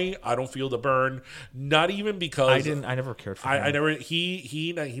sorry, I don't feel the burn. Not even because I never cared for him. I never.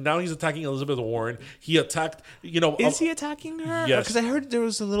 He now he's attacking Elizabeth Warren. He attacked. Is he attacking her? Yes. Because I heard there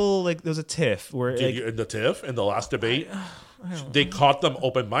was a little there was a tiff where in the tiff in the last debate. They caught them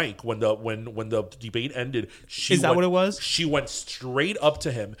open mic when the debate ended. Is that what it was? She went straight up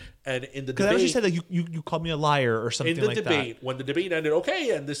to him, and in the debate, because she said that you called me a liar or something like that. In the debate, when the debate ended,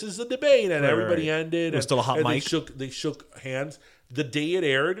 okay, and this is the debate, and everybody ended. It was still a hot mic. They shook hands. The day it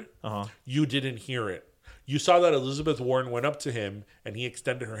aired, you didn't hear it. You saw that Elizabeth Warren went up to him, and he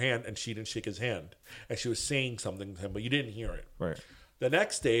extended her hand, and she didn't shake his hand, and she was saying something to him, but you didn't hear it. Right. The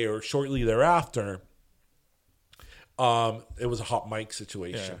next day, or shortly thereafter. It was a hot mic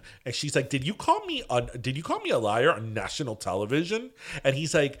situation, and she's like, "Did you call me a liar on national television?" And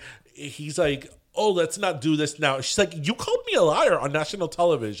he's like, "Oh, let's not do this now." She's like, "You called me a liar on national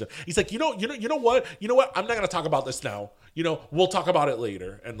television." He's like, "You know what? I'm not gonna talk about this now. We'll talk about it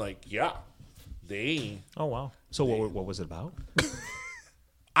later." And Oh wow! So what was it about?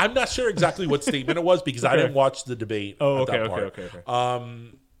 I'm not sure exactly what statement it was because I didn't watch the debate. Oh, at that part. Okay.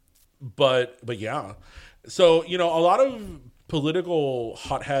 But yeah. So, a lot of political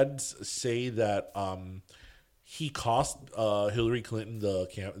hotheads say that he cost Hillary Clinton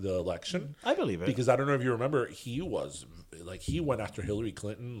the election. I believe it. Because I don't know if you remember, he went after Hillary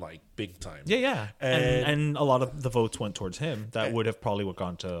Clinton like big time. Yeah. And a lot of the votes went towards him that would have probably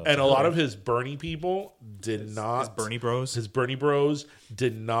gone to And a lot of his Bernie people did not. His Bernie bros? His Bernie bros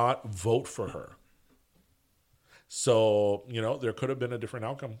did not vote for her. So, there could have been a different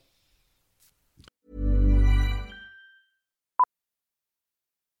outcome.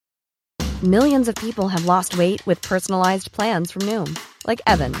 Millions of people have lost weight with personalized plans from Noom. Like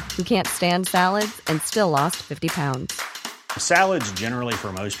Evan, who can't stand salads and still lost 50 pounds. Salads generally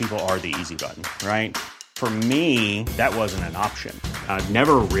for most people are the easy button, right? For me, that wasn't an option. I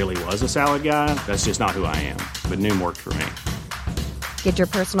never really was a salad guy. That's just not who I am. But Noom worked for me. Get your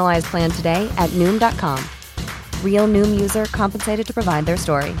personalized plan today at Noom.com. Real Noom user compensated to provide their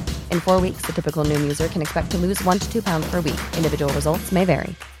story. In 4 weeks, the typical Noom user can expect to lose 1 to 2 pounds per week. Individual results may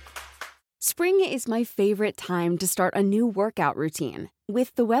vary. Spring is my favorite time to start a new workout routine.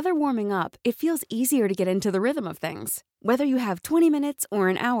 With the weather warming up, it feels easier to get into the rhythm of things. Whether you have 20 minutes or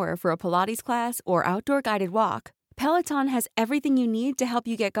an hour for a Pilates class or outdoor guided walk, Peloton has everything you need to help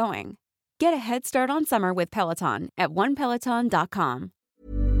you get going. Get a head start on summer with Peloton at onepeloton.com.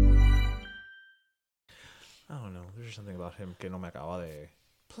 I don't know. There's something about him que no me acaba de...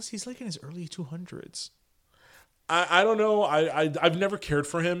 Plus, he's like in his early 200s. I don't know. I've never cared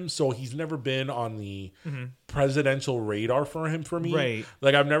for him, so he's never been on the presidential radar for me. Right.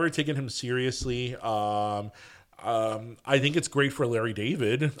 Like, I've never taken him seriously. I think it's great for Larry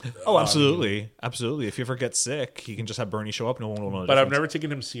David. Oh, absolutely. Absolutely. If you ever get sick, he can just have Bernie show up. No one will know. But I've never taken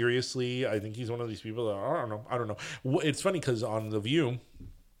him seriously. I think he's one of these people that, I don't know. It's funny because on The View...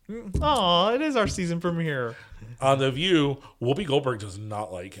 Oh, it is our season premiere. On The View, Whoopi Goldberg does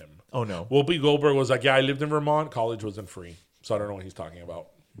not like him. Oh, no. Whoopi Goldberg was like, yeah, I lived in Vermont. College wasn't free. So I don't know what he's talking about.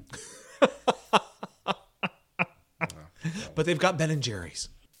 But they've got Ben and Jerry's.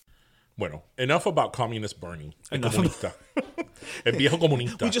 Bueno, enough about communist Bernie. Comunista. El viejo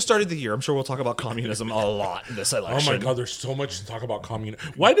comunista. We just started the year. I'm sure we'll talk about communism a lot in this election. Oh my God, there's so much to talk about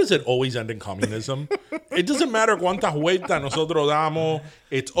communism. Why does it always end in communism? It doesn't matter cuántas vueltas nosotros damos.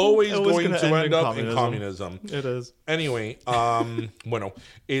 It's always going to end up in communism. It is. Anyway, bueno,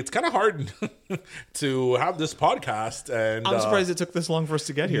 it's kind of hard to have this podcast, and I'm surprised it took this long for us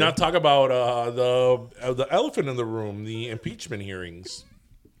to get here. not talk about the elephant in the room, the impeachment hearings.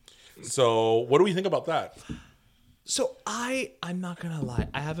 So, what do we think about that? So I'm not gonna lie,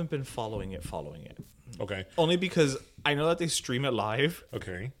 I haven't been following it. Okay. Only because I know that they stream it live,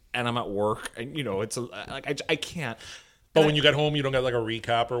 Okay. and I'm at work, and it's I can't. But when you get home, you don't get like a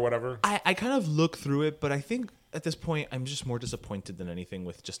recap or whatever? I kind of look through it, but I think at this point I'm just more disappointed than anything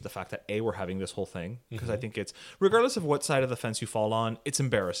with just the fact that we're having this whole thing, because I think it's, regardless of what side of the fence you fall on, it's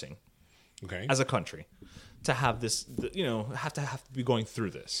embarrassing Okay. as a country to have this, have to be going through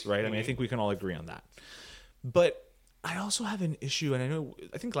this, right? I mean, I think we can all agree on that. But I also have an issue, and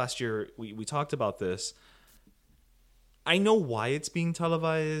I think last year we talked about this. I know why it's being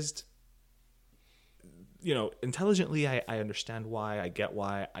televised. Intelligently, I understand why. I get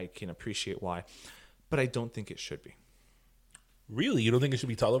why. I can appreciate why. But I don't think it should be. Really? You don't think it should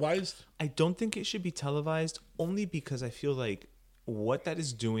be televised? I don't think it should be televised, only because I feel like what that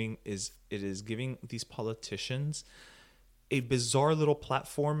is doing is it is giving these politicians a bizarre little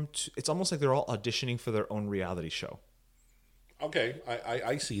platform. It's almost like they're all auditioning for their own reality show. Okay,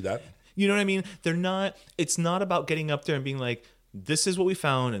 I see that. You know what I mean? It's not about getting up there and being like, this is what we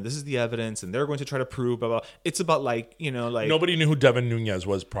found and this is the evidence and they're going to try to prove, blah, blah. It's about like nobody knew who Devin Nunes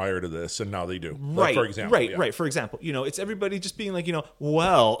was prior to this, and now they do. Right. For example. Right. For example, it's everybody just being like,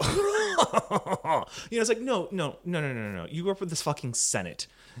 well, it's like, no. You grew up with this fucking Senate.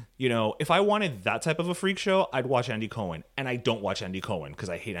 If I wanted that type of a freak show, I'd watch Andy Cohen, and I don't watch Andy Cohen because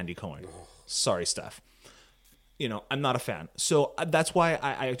I hate Andy Cohen. Sorry, Steph. I'm not a fan. So that's why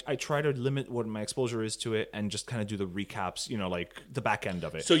I try to limit what my exposure is to it and just kind of do the recaps, like the back end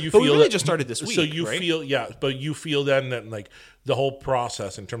of it. So you but feel we really that, just started this week, So you right? but you feel then that like the whole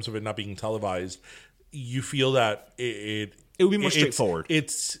process in terms of it not being televised, you feel that it would be more straightforward.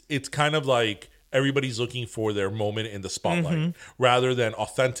 It's kind of like everybody's looking for their moment in the spotlight rather than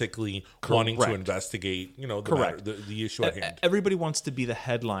authentically wanting to investigate, the issue at hand. Everybody wants to be the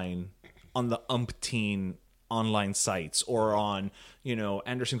headline on the umpteen online sites or on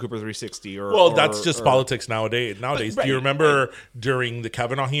Anderson Cooper 360 that's just politics nowadays. Do you remember during the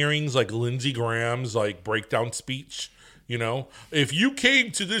Kavanaugh hearings, like Lindsey Graham's like breakdown speech? If you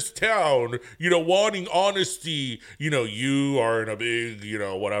came to this town, wanting honesty, you are in a big,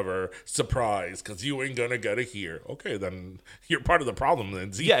 whatever surprise because you ain't gonna get it here. Okay, then you're part of the problem,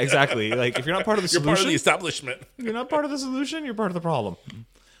 Lindsey. Yeah, exactly. Like if you're not part of the solution, you're part of the establishment. You're not part of the solution. You're part of the problem.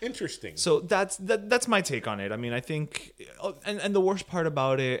 Interesting. So that's my take on it. I mean, I think, and the worst part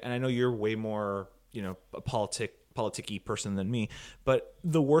about it, and I know you're way more, a politic-y person than me, but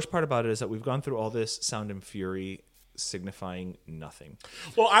the worst part about it is that we've gone through all this sound and fury signifying nothing.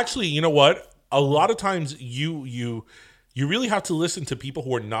 Well, actually, you know what? A lot of times you really have to listen to people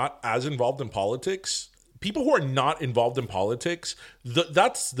who are not as involved in politics. People who are not involved in politics,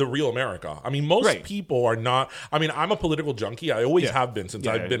 that's the real America. I mean, most people are not. I mean, I'm a political junkie. I always have been since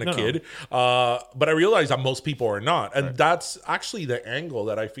I've been a kid. But I realize that most people are not. And that's actually the angle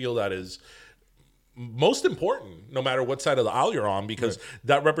that I feel that is most important, no matter what side of the aisle you're on, because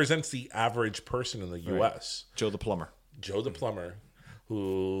that represents the average person in the U.S. Joe the Plumber.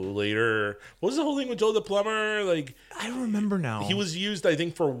 Who later, what was the whole thing with Joe the Plumber? Like, I don't remember now. He was used, I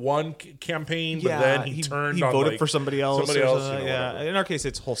think, for one campaign, but then he turned. He voted for somebody else. Yeah. In our case,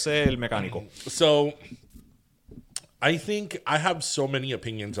 it's Jose el Mecánico. So, I think I have so many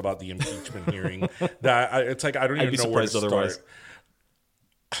opinions about the impeachment hearing that it's like I don't even know where to start. Otherwise.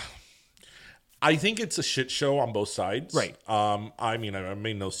 I think it's a shit show on both sides. Right. I mean, I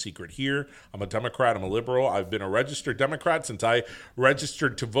made no secret here. I'm a Democrat. I'm a liberal. I've been a registered Democrat since I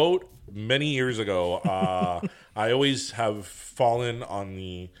registered to vote many years ago. I always have fallen on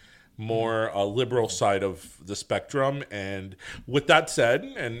the more liberal side of the spectrum. And with that said,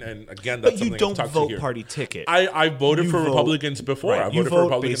 and again, that's something you don't I've talked vote to here. Party ticket. I voted for Republicans before. Right. I voted for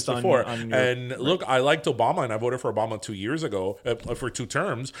Republicans before. And look, I liked Obama, and I voted for Obama 2 years ago for 2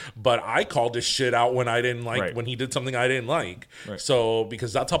 terms. But I called his shit out when I didn't like when he did something I didn't like. Right. So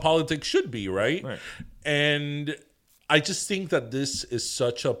because that's how politics should be, right? And I just think that this is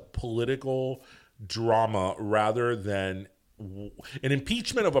such a political drama rather than an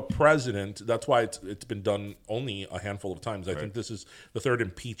impeachment of a president. That's why it's been done only a handful of times. I think this is the third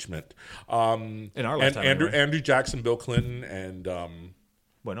impeachment. In our lifetime, Andrew Jackson, Bill Clinton, and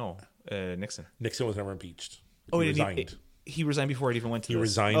Nixon. Nixon was never impeached. Oh, he resigned. He resigned before it even went to. He this.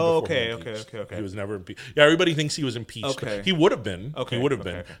 resigned. Oh, before okay. He was never impeached. Yeah, everybody thinks he was impeached. Okay. He would have been. Okay. He would have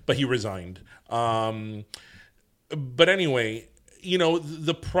been, but he resigned. But anyway,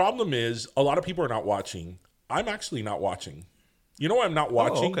 the problem is a lot of people are not watching. I'm actually not watching. You know why I'm not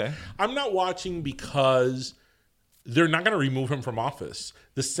watching? Oh, okay. I'm not watching because they're not going to remove him from office.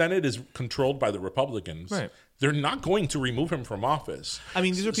 The Senate is controlled by the Republicans. Right. They're not going to remove him from office. I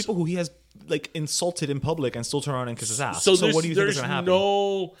mean, these are people who he has insulted in public and still turn around and kiss his ass. So what do you think is going to happen? There's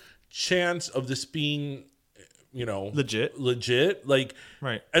no chance of this being, legit. Right.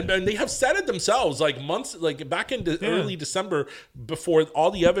 And they have said it themselves, months, back in early December, before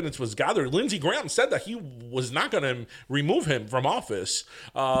all the evidence was gathered. Lindsey Graham said that he was not going to remove him from office.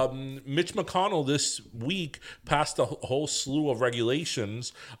 Mitch McConnell this week passed a whole slew of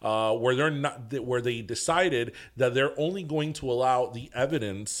regulations where they decided that they're only going to allow the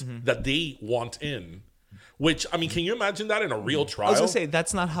evidence that they want in. Which, I mean, can you imagine that in a real trial? I was going to say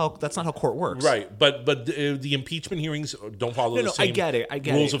that's not how court works. Right, but the impeachment hearings don't follow the same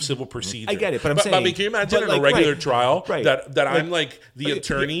rules of civil procedure. I get it, but I'm saying... But can you imagine in a regular trial that I'm the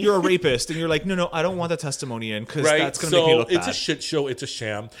attorney? You're a rapist, and you're like, no, I don't want the testimony in because that's going to make me look bad. It's a shit show. It's a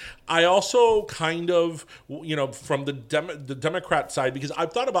sham. I also kind of, from the Democrat side, because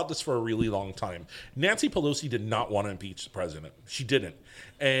I've thought about this for a really long time. Nancy Pelosi did not want to impeach the president. She didn't.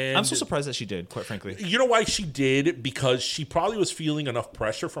 And I'm so surprised that she did, quite frankly. You know why she did? Because she probably was feeling enough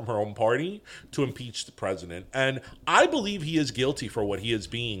pressure from her own party to impeach the president. And I believe he is guilty for what he is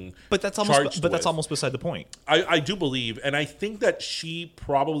being charged with. That's almost beside the point. I do believe. And I think that she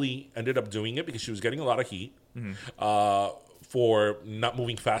probably ended up doing it because she was getting a lot of heat for not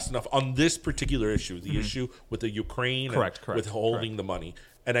moving fast enough on this particular issue, the issue with the Ukraine and withholding the money.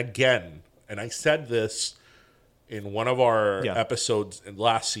 And again, and I said this in one of our episodes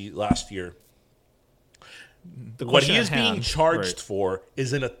last year, what he is being charged for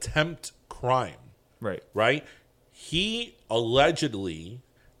is an attempt crime. Right? He allegedly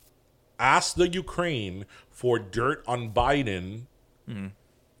asked the Ukraine for dirt on Biden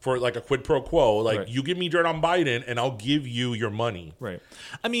for a quid pro quo. You give me dirt on Biden and I'll give you your money. Right.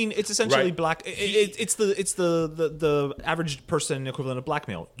 I mean, it's essentially black. It's the average person equivalent of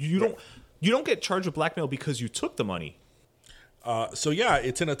blackmail. You don't get charged with blackmail because you took the money.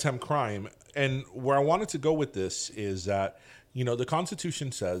 It's an attempt crime. And where I wanted to go with this is that, the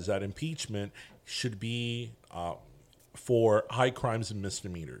Constitution says that impeachment should be for high crimes and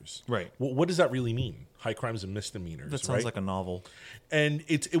misdemeanors. Right. What does that really mean? High crimes and misdemeanors. That sounds like a novel. And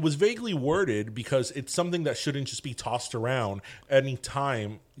it was vaguely worded because it's something that shouldn't just be tossed around any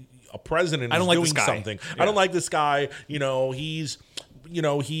time a president is doing something. Yeah. I don't like this guy. He's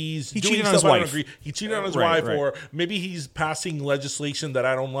doing stuff I don't agree. He cheated on his wife, or maybe he's passing legislation that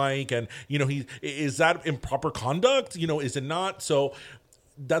I don't like, and is that improper conduct? Is it not? So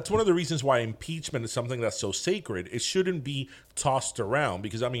that's one of the reasons why impeachment is something that's so sacred. It shouldn't be tossed around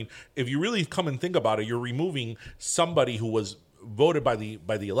because, I mean, if you really come and think about it, you're removing somebody who was voted by the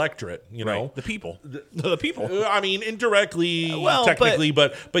electorate, the people. The people. I mean, indirectly, technically,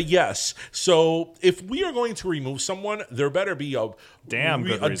 but yes. So if we are going to remove someone, there better be a damn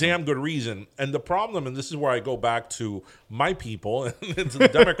good reason. And the problem, and this is where I go back to my people and to the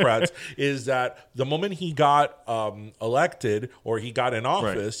Democrats, is that the moment he got elected or he got in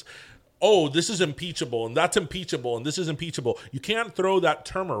office. Oh, this is impeachable, and that's impeachable, and this is impeachable. You can't throw that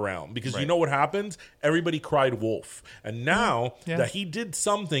term around because you know what happens? Everybody cried wolf. And now that he did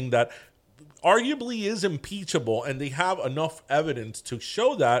something that arguably is impeachable and they have enough evidence to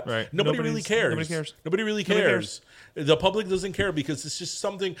show that, nobody really cares. Nobody really cares. The public doesn't care because it's just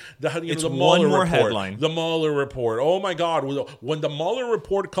something that it's the one Mueller more report, headline. The Mueller report. Oh my God! When the Mueller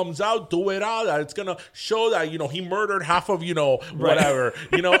report comes out, do it out. It's gonna show that he murdered half of whatever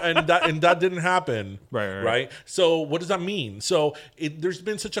and that didn't happen. Right. So what does that mean? So there's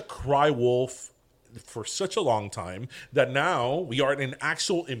been such a cry wolf for such a long time that now we are in an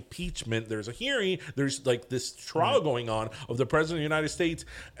actual impeachment. There's a hearing. There's this trial going on of the president of the United States,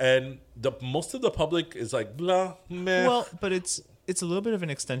 and most of the public is like blah meh. Well, but it's a little bit of an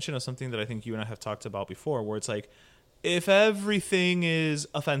extension of something that I think you and I have talked about before, where it's like, if everything is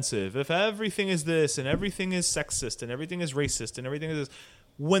offensive, if everything is this, and everything is sexist, and everything is racist, and everything is this,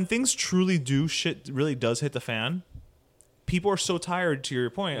 when things truly shit really does hit the fan, people are so tired, to your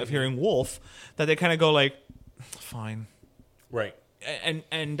point, of hearing wolf that they kind of go like, fine. Right.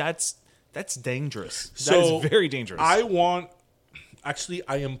 And that's That's dangerous. That So is very dangerous. I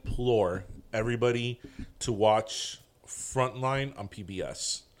implore everybody to watch Frontline on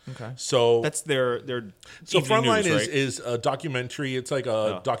PBS. Okay. So That's their So evening Frontline news, right? is a documentary. It's like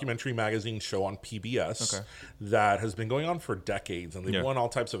a documentary magazine show on PBS that has been going on for decades, and they've won all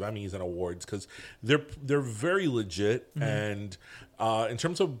types of Emmys and awards because they're very legit. And in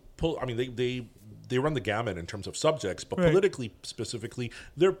terms of, they run the gamut in terms of subjects, but politically specifically,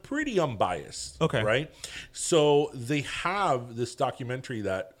 they're pretty unbiased. Okay. Right. So they have this documentary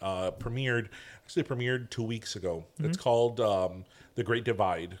that premiered 2 weeks ago. It's called The Great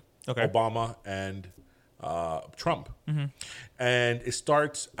Divide. Okay. Obama and Trump. And it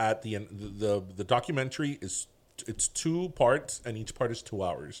starts at the end. The documentary it's 2 parts, and each part is 2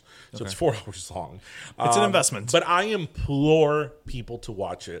 hours, so it's 4 hours long. It's an investment. But I implore people to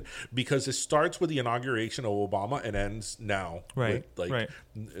watch it because it starts with the inauguration of Obama and ends now with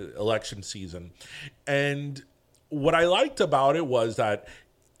election season. And what I liked about it was that,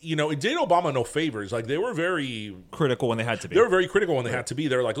 it did Obama no favors. Like, they were very critical when they had to be. They were very critical when they had to be.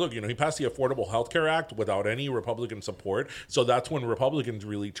 They're like, look, he passed the Affordable Health Care Act without any Republican support. So that's when Republicans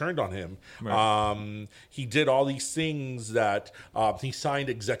really turned on him. Right. He did all these things that he signed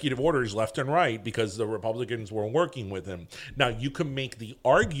executive orders left and right because the Republicans weren't working with him. Now, you can make the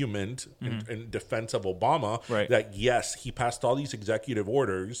argument in defense of Obama that, yes, he passed all these executive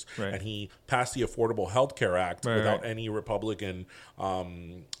orders and he passed the Affordable Health Care Act without any Republican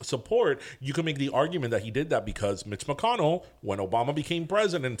support. You can make the argument that he did that because Mitch McConnell, when Obama became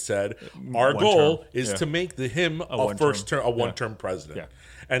president, said our goal is to make him a one-term president. Yeah.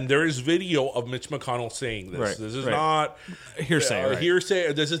 And there is video of Mitch McConnell saying this. This is not hearsay.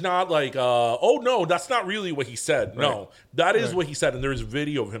 Hearsay. This is not like, oh no, that's not really what he said. No, that is what he said, and there's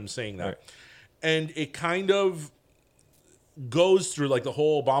video of him saying that. And it kind of goes through like the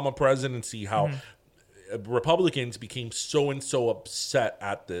whole Obama presidency, how Republicans became so upset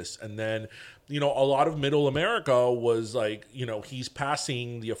at this. And then, a lot of middle America was like, he's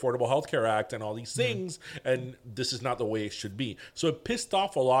passing the Affordable Health Care Act and all these things, and this is not the way it should be. So it pissed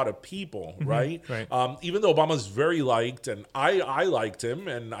off a lot of people, right? Even though Obama's very liked, and I liked him,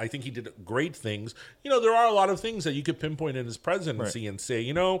 and I think he did great things, there are a lot of things that you could pinpoint in his presidency and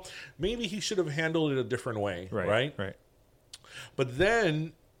say, maybe he should have handled it a different way, right? But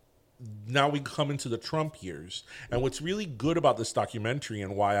then, now we come into the Trump years. And what's really good about this documentary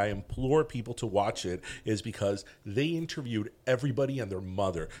and why I implore people to watch it is because they interviewed everybody and their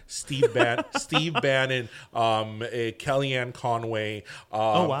mother. Steve Bannon, Kellyanne Conway,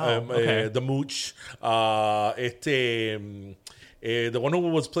 the Mooch, the one who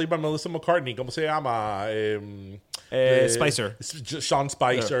was played by Melissa McCartney, ¿cómo se llama? Spicer. Sean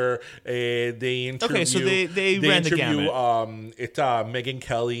Spicer. They interview. Okay, so they ran the gamut. Megyn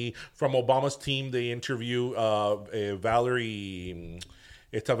Kelly from Obama's team. They interview Valerie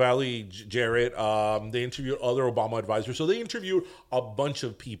Jarrett. They interviewed other Obama advisors. So they interviewed a bunch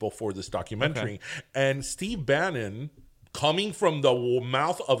of people for this documentary. And Steve Bannon, coming from the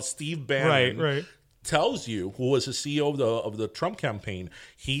mouth of Steve Bannon, tells you, who was the CEO of the Trump campaign,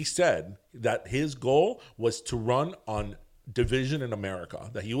 he said that his goal was to run on division in America,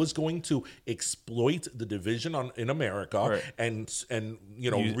 that he was going to exploit the division in America and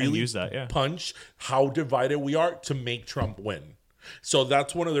really use that, punch how divided we are to make Trump win. So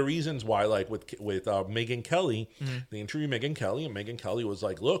that's one of the reasons why, like with Megyn Kelly, they interviewed Megyn Kelly, and Megyn Kelly was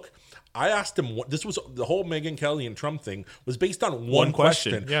like, look, I asked him, this was the whole Megyn Kelly and Trump thing was based on one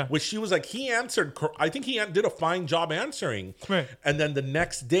question, which she was like, he answered, I think he did a fine job answering. And then the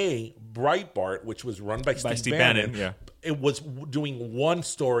next day, Breitbart, which was run by Steve Bannon, it was doing one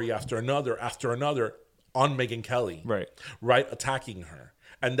story after another on Megyn Kelly, attacking her.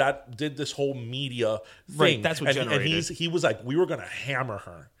 And that did this whole media thing. That's what generated. And he was like, we were going to hammer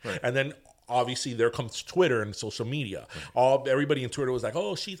her. And then obviously there comes Twitter and social media. Everybody in Twitter was like,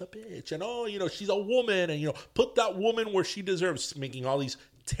 oh, she's a bitch. And, she's a woman. And, put that woman where she deserves, making all these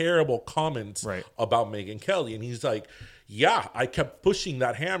terrible comments about Megyn Kelly. And he's like, yeah, I kept pushing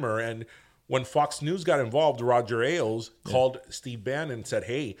that hammer. And when Fox News got involved, Roger Ailes called Steve Bannon and said,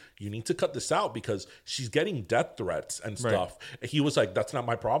 hey, you need to cut this out because she's getting death threats and stuff. He was like, that's not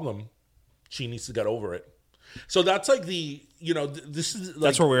my problem. She needs to get over it. So that's like this is like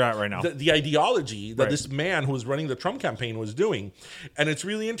that's where we're at right now. The ideology that this man who was running the Trump campaign was doing. And it's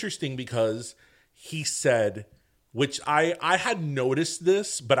really interesting because he said, which I had noticed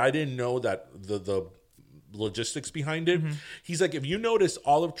this, but I didn't know that the logistics behind it. He's like, if you notice,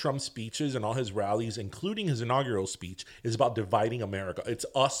 all of Trump's speeches and all his rallies, including his inaugural speech, is about dividing America. It's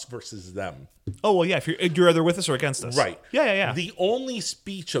us versus them. Oh, well, yeah, if you're either with us or against us. Right. Yeah. The only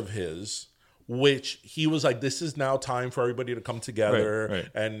speech of his, which he was like, this is now time for everybody to come together Right.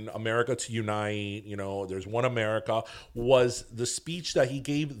 and America to unite, there's one America, was the speech that he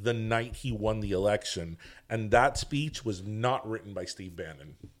gave the night he won the election. And that speech was not written by Steve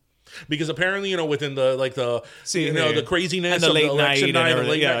Bannon. Because apparently, within the craziness and the of late the election night night, and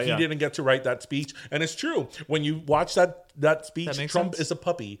late everything. night, he didn't get to write that speech. And it's true. When you watch that speech, That makes Trump sense. is a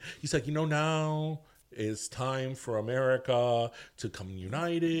puppy. He's like, now it's time for America to come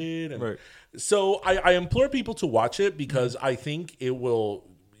united. And Right. so I implore people to watch it because I think it will,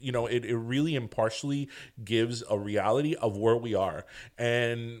 it really impartially gives a reality of where we are.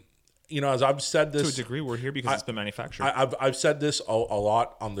 And as I've said this To a degree, we're here because it's been manufactured. I've said this a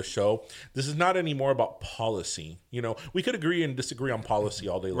lot on the show. This is not anymore about policy. We could agree and disagree on policy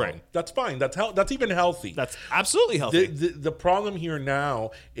all day long. Right. That's fine. That's even healthy. That's absolutely healthy. The problem here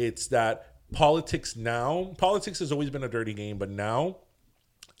now, it's that politics has always been a dirty game, but now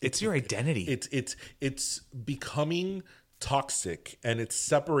it's your identity. it's becoming toxic and it's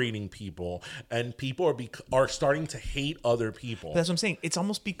separating people, and people are starting to hate other people. That's what I'm saying. It's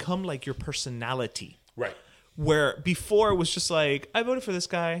almost become like your personality. Right. Where before it was just like, I voted for this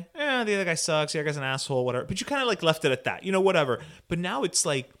guy. The other guy sucks. The other guy's an asshole, whatever. But you kind of like left it at that, whatever. But now it's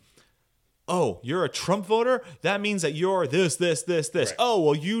like, oh, you're a Trump voter? That means that you're this. Right. Oh,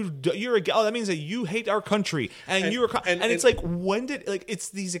 well, that means that you hate our country. And it's like, when did, like, it's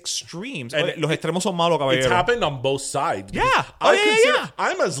these extremes. And Los extremos son malos, caballero. It's happened on both sides. Yeah.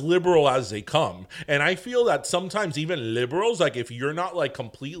 I'm as liberal as they come. And I feel that sometimes even liberals, like if you're not like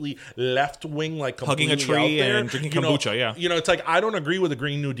completely left wing, like completely Hugging a tree out there, and drinking kombucha, yeah. It's like, I don't agree with the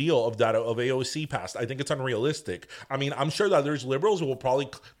Green New Deal of AOC passed. I think it's unrealistic. I mean, I'm sure that there's liberals who will probably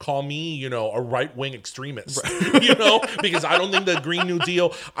call me, a right-wing extremist, because I don't think the Green New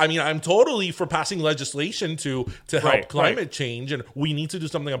Deal, I mean, I'm totally for passing legislation to help climate change, and we need to do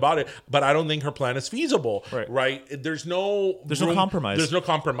something about it, but I don't think her plan is feasible, right? There's no compromise. There's no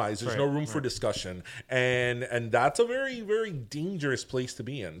compromise. There's no room for discussion, and that's a very, very dangerous place to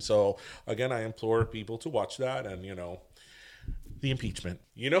be in. So, again, I implore people to watch that, and, the impeachment.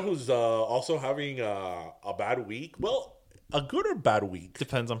 Who's also having a bad week? Well, a good or bad week?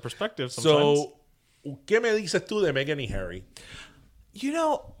 Depends on perspective sometimes. So, ¿qué me dices tú de Meghan y Harry?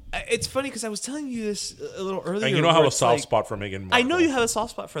 It's funny because I was telling you this a little earlier. And you don't have a soft spot for Meghan Markle. I know you have a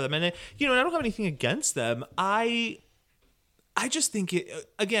soft spot for them. And, I don't have anything against them. I just think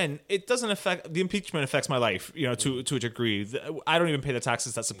it doesn't affect, the impeachment affects my life, to a degree. I don't even pay the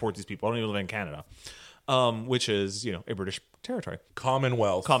taxes that support these people. I don't even live in Canada, which is, a British territory.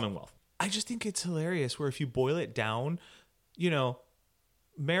 Commonwealth. I just think it's hilarious where if you boil it down,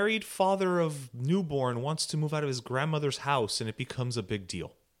 married father of newborn wants to move out of his grandmother's house and it becomes a big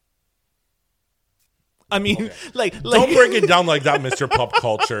deal. I mean, like don't break it down like that, Mr. Pop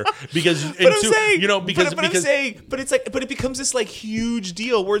Culture, because but it becomes this like huge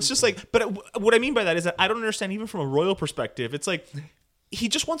deal where it's just like, but what I mean by that is that I don't understand, even from a royal perspective, it's like he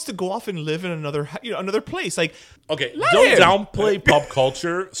just wants to go off and live in another place. Like, okay, don't downplay pop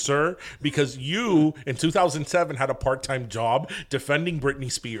culture, sir, because you in 2007 had a part-time job defending Britney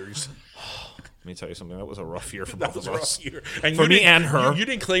Spears. Let me tell you something. That was a rough year for both of us. And for me and her. You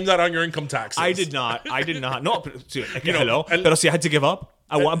didn't claim that on your income taxes. I did not. No, hello. But see, I had to give up.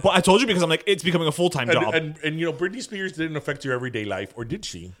 I told you because I'm like, it's becoming a full-time job. And Britney Spears didn't affect your everyday life, or did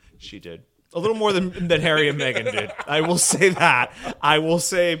she? She did. A little more than Harry and Meghan did. I will say that. I will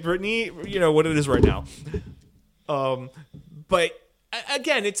say Britney, what it is right now. But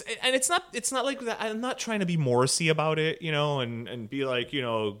again, it's not like that. I'm not trying to be Morrissey about it, and be like,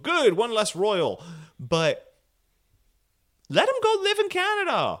 good, one less royal. But let them go live in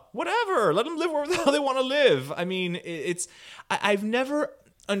Canada. Whatever. Let them live wherever the hell they want to live. I mean, I've never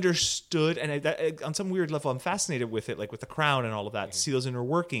understood, and on some weird level, I'm fascinated with it, like with the Crown and all of that, to see those inner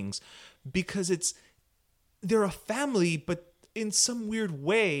workings. Because they're a family, but in some weird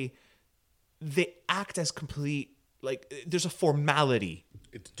way, they act as complete, like there's a formality.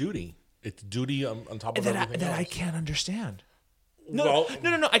 It's duty. It's duty on top of everything that else. I can't understand. No,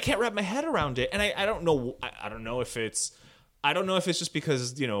 I can't wrap my head around it, and I don't know. I don't know if it's just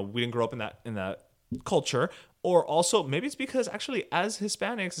because we didn't grow up in that culture, or also maybe it's because actually as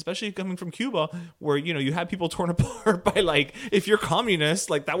Hispanics, especially coming from Cuba, where you had people torn apart by, like, if you're communist,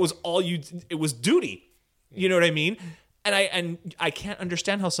 like that was all it was duty. You know what I mean? And I can't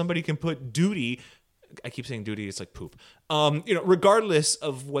understand how somebody can put duty, I keep saying duty, it's like poop. Regardless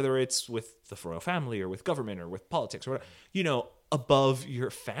of whether it's with the royal family or with government or with politics or whatever, above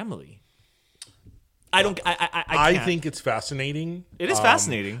your family. I don't. I can't. think it's fascinating. It is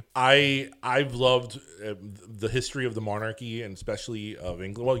fascinating. I've loved the history of the monarchy and especially of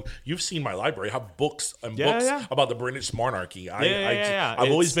England. Well, you've seen my library. I have books and books about the British monarchy. I've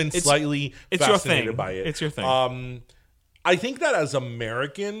always been slightly fascinated by it. It's your thing. I think that as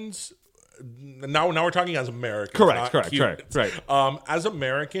Americans. Now we're talking as Americans. Correct. As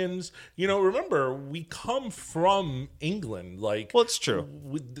Americans, remember, we come from England. Well, it's true.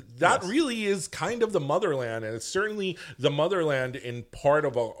 That really is kind of the motherland, and it's certainly the motherland in part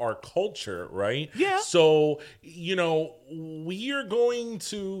of our culture, right? Yeah. So, we are going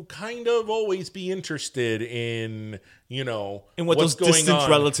to kind of always be interested in, in what what's those going distant on,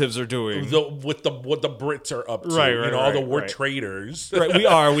 relatives are doing. what the Brits are up to. Although we're traitors. Right, we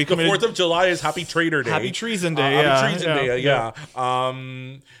are. The 4th of July is Happy Trader Day. Happy Treason Day. Happy Treason Day. Yeah.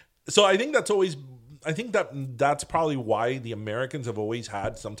 So I think that's probably why the Americans have always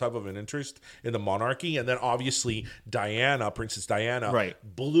had some type of an interest in the monarchy, and then obviously Princess Diana,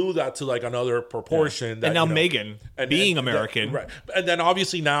 blew that to like another proportion. Yeah. And now Meghan, being American, right? And then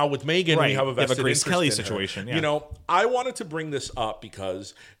obviously now with Meghan, we have a vested Grace interest Kelly in situation. Her. Yeah. I wanted to bring this up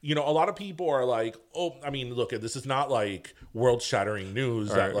because a lot of people are like, oh, I mean, look, this is not like world-shattering news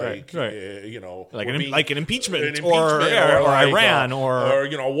like an impeachment, or Iran or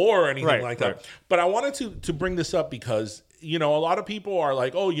a war or anything like that. Right. But I wanted to bring this up because a lot of people are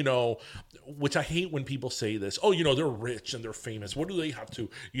like, oh, which I hate when people say this. Oh, they're rich and they're famous. What do they have to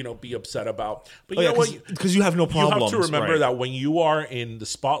be upset about? But you know what? Because you have no problems. You have to remember that when you are in the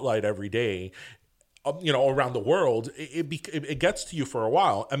spotlight every day, around the world, it gets to you for a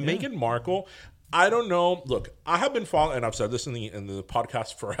while. And Meghan Markle, I don't know. Look, I have been following, and I've said this in the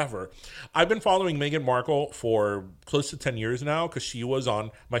podcast forever. I've been following Meghan Markle for close to 10 years now because she was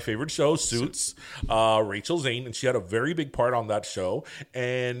on my favorite show, Suits, Rachel Zane, and she had a very big part on that show.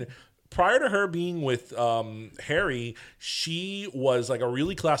 And prior to her being with Harry, she was like a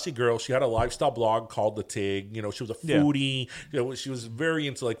really classy girl. She had a lifestyle blog called The Tig. She was a foodie. She was very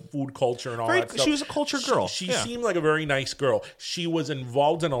into like food culture and all that stuff. She was a culture girl. She seemed like a very nice girl. She was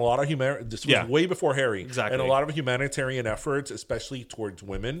involved in a lot of this was way before Harry. Exactly. And a lot of humanitarian efforts, especially towards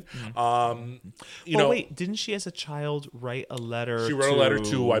women. Wait, didn't she as a child write a letter? She wrote a letter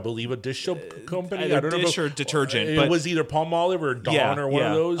to, I believe, a dish soap company. I don't know. Dish or detergent. It was either Palmolive or Dawn or one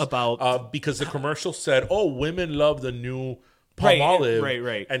of those. About because the commercial said, "Oh, women love the new Palmolive,"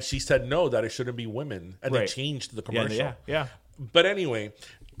 right. And she said no, that it shouldn't be women, and they changed the commercial. Yeah. But anyway,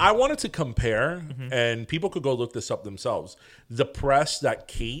 I wanted to compare, and people could go look this up themselves. The press that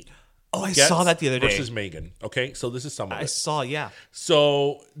Kate. Oh, I saw that the other day. Versus Meghan. Okay, so this is some of it. I saw, yeah.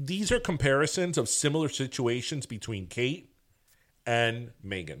 So these are comparisons of similar situations between Kate and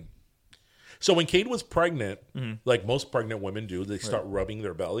Meghan. So when Kate was pregnant, like most pregnant women do, they start rubbing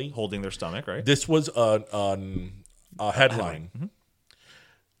their belly. Holding their stomach, right? This was a headline.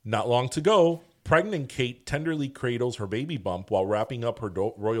 Not long to go, pregnant Kate tenderly cradles her baby bump while wrapping up her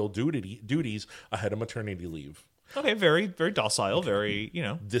royal duties ahead of maternity leave. Okay, very, very docile, very,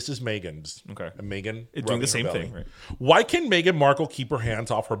 This is Meghan's. Okay. And Meghan doing the same thing, right? Why can Meghan Markle keep her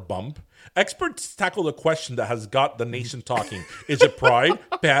hands off her bump? Experts tackle the question that has got the nation talking. Is it pride,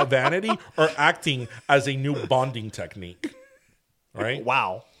 vanity, or acting as a new bonding technique? Right?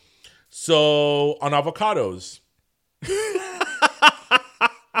 Wow. So, on avocados.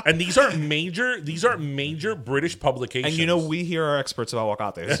 And these are major British publications. And we here are experts about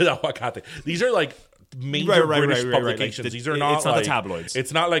aguacates. Aguacate. These are like major British publications. Like these are not it's not like the tabloids.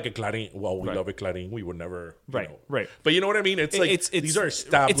 It's not like a Clarín. Well, we love a Clarín. We would never. Right. But you know what I mean? It's like these are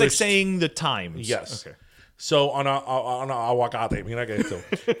established. It's like saying the Times. Yes. Okay. So on a aguacate, mira que esto.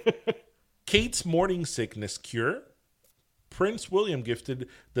 Kate's morning sickness cure. Prince William gifted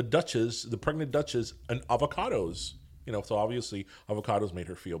the pregnant Duchess, an avocados. So obviously avocados made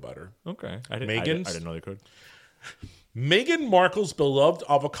her feel better. Okay. I Meghan's? didn't know they could. Meghan Markle's beloved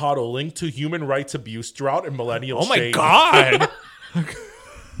avocado linked to human rights abuse, drought, and millennial shade. Oh my God!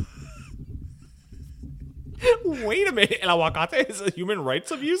 Wait a minute. El aguacate is a human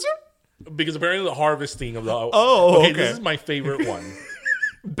rights abuser? Because apparently the harvesting of the... okay. This is my favorite one.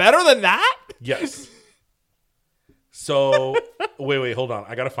 Better than that? Yes. So, wait, hold on.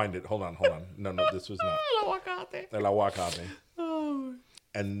 I gotta find it. Hold on. No, this was not. El aguacate. Oh.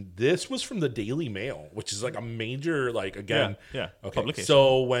 And this was from the Daily Mail, which is like a major, like, again. Yeah. Okay. Publication.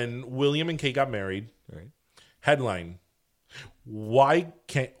 So when William and Kate got married, headline, why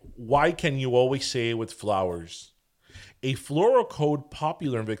can you always say it with flowers? A floral code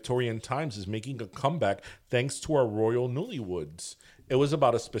popular in Victorian times is making a comeback thanks to our royal newlywoods. It was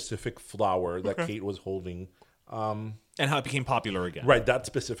about a specific flower that Kate was holding. And And how it became popular again. Right, that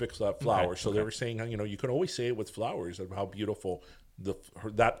specific flower. Okay, So they were saying, you know, you can always say it with flowers and how beautiful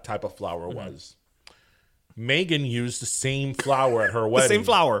that type of flower was. Meghan used the same flower at her wedding. The same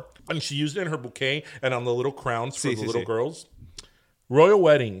flower. And she used it in her bouquet and on the little crowns for the little girls. Royal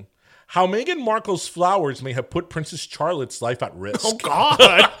wedding. How Meghan Markle's flowers may have put Princess Charlotte's life at risk. Oh,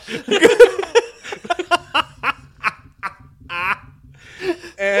 God.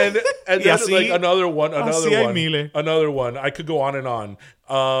 And Yeah, then like another one. I could go on and on.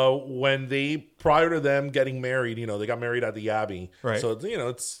 When they, prior to them getting married, you know, they got married at the Abbey. Right. So, you know,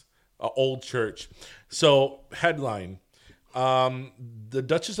 it's an old church. So, headline. The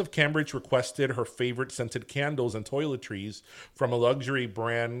Duchess of Cambridge requested her favorite scented candles and toiletries from a luxury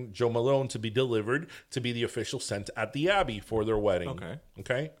brand, Jo Malone, to be delivered to be the official scent at the Abbey for their wedding.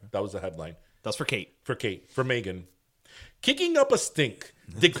 Okay? That was the headline. That's for Kate. For Meghan. Kicking up a stink.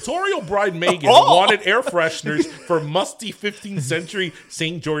 Dictatorial bride Meghan wanted air fresheners for musty 15th century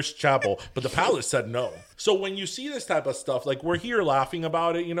St. George Chapel, but the palace said no. So when you see this type of stuff, like we're here laughing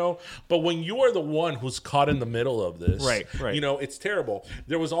about it, you know, but when you are the one who's caught in the middle of this, right. you know, it's terrible.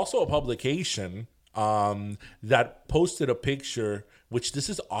 There was also a publication that posted a picture, which this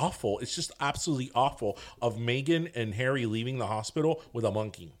is awful. It's just absolutely awful, of Meghan and Harry leaving the hospital with a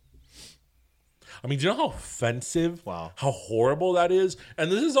monkey. I mean, do you know how offensive, how horrible that is?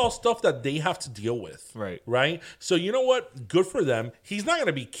 And this is all stuff that they have to deal with. Right? So you know what? Good for them. He's not going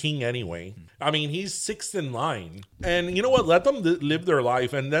to be king anyway. I mean, he's sixth in line. And you know what? Let them live their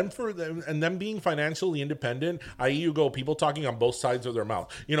life. And then for them, and them being financially independent, i.e. you go, people talking on both sides of their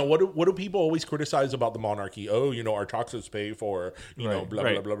mouth. You know, what do people always criticize about the monarchy? Oh, you know, our taxes pay for, you know, blah,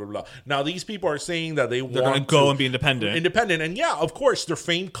 blah, blah, blah, blah. Now, these people are saying that they're going to go and be independent. And yeah, of course, their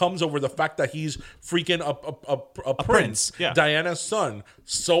fame comes over the fact that he's freaking a prince, Diana's son.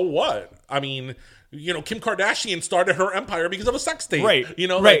 So what? I mean, you know, Kim Kardashian started her empire because of a sex tape. Right. You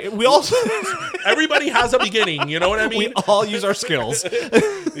know, right. Like, we also everybody has a beginning. You know what I mean? We all use our skills.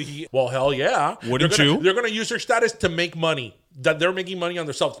 Well, hell yeah. Wouldn't you? They're going to use their status to make money. That they're making money on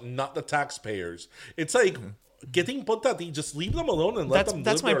themselves, not the taxpayers. It's like getting put that just leave them alone and let them live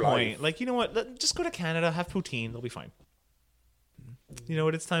That's my their point. life. Like, you know what? Just go to Canada, have poutine. They'll be fine. You know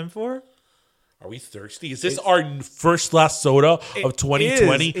what it's time for? Are we thirsty? Is this our first last soda of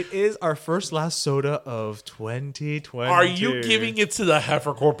 2020? It is our first last soda of 2020. Are you giving it to the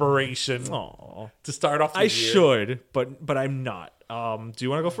Heifer Corporation? Aww. To start off the I year? should, but I'm not. Do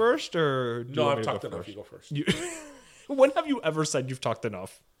you want to go first? Or No, I've talked enough. You go first. When have you ever said you've talked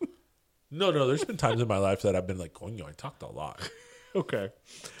enough? No, there's been times in my life that I've been like, coño, I talked a lot. Okay.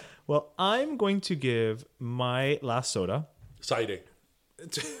 Well, I'm going to give my last soda. Cider.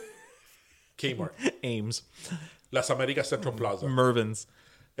 Kmart. Ames. Las Américas Central Plaza. Mervin's.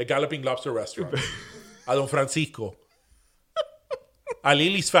 A Galloping Lobster Restaurant. A Don Francisco. A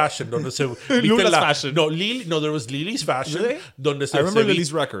Lily's Fashion. Donde se Lula's Fashion. No, there was Lily's Fashion. Really? Donde I remember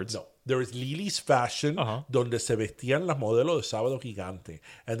Lily's Records. No, there was Lily's Fashion, donde se vestían las modelos de Sábado Gigante.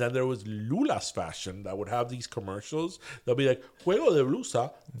 And then there was Lula's Fashion that would have these commercials. They'll be like, Juego de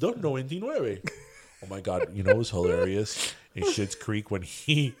blusa, $2.99. Oh my God, you know it was hilarious in Schitt's Creek when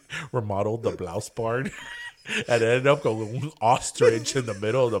he remodeled the blouse part and ended up going an ostrich in the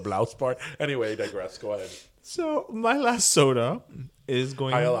middle of the blouse part. Anyway, digress. Go ahead. So my last soda is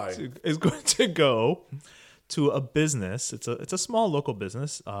going to go to a business. It's a small local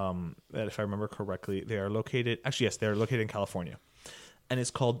business. That if I remember correctly, they are located. Actually, yes, they are located in California, and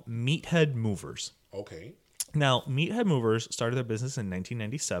it's called Meathead Movers. Okay. Now, Meathead Movers started their business in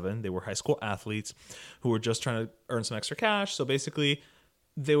 1997. They were high school athletes who were just trying to earn some extra cash. So basically,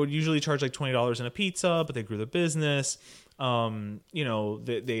 they would usually charge like $20 in a pizza, but they grew the business. You know,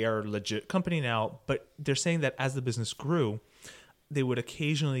 they are a legit company now, but they're saying that as the business grew, they would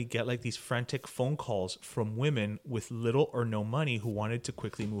occasionally get like these frantic phone calls from women with little or no money who wanted to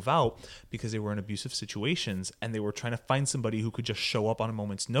quickly move out because they were in abusive situations and they were trying to find somebody who could just show up on a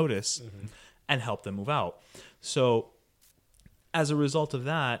moment's notice and help them move out. So as a result of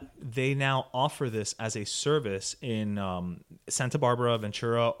that, they now offer this as a service in Santa Barbara,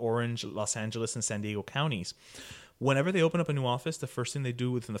 Ventura, Orange, Los Angeles, and San Diego counties. Whenever they open up a new office, the first thing they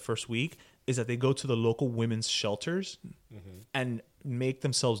do within the first week is that they go to the local women's shelters and make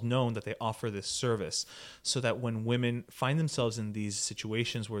themselves known that they offer this service so that when women find themselves in these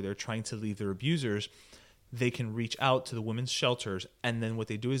situations where they're trying to leave their abusers, they can reach out to the women's shelters. And then what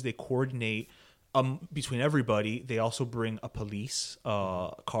they do is they coordinate between everybody. They also bring a police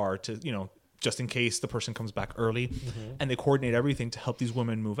car to, you know, just in case the person comes back early. And they coordinate everything to help these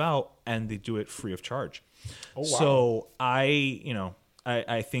women move out, and they do it free of charge. Oh, wow. So I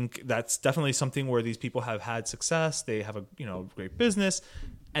I think that's definitely something where these people have had success. They have a great business,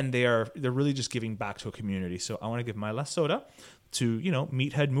 and they're really just giving back to a community. So I want to give my last soda to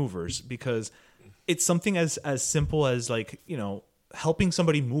Meathead Movers, because it's something as simple as helping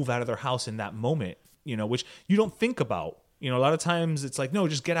somebody move out of their house in that moment, which you don't think about. A lot of times it's like, no,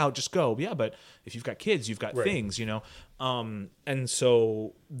 just get out, just go. Yeah, but if you've got kids, you've got things, and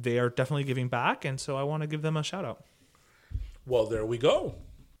so they are definitely giving back, and so I want to give them a shout out. Well, there we go.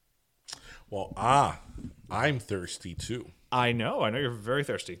 Well, I'm thirsty too. I know you're very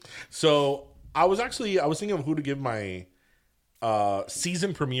thirsty. So I was thinking of who to give my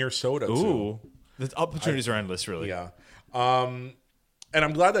season premiere soda to. Ooh, the opportunities are endless, really. Yeah. And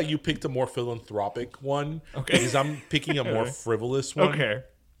I'm glad that you picked a more philanthropic one. Okay. Because I'm picking a more frivolous one. Okay.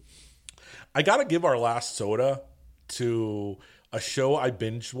 I got to give our last soda to a show I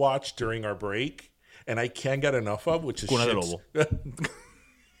binge watched during our break, and I can't get enough of, which is Cuna de Lobo.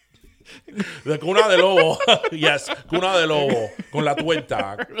 The Cuna de Lobo. Yes, Cuna de Lobo. Con la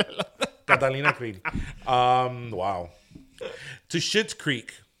tuerta. Catalina Creed. Wow. To Schitt's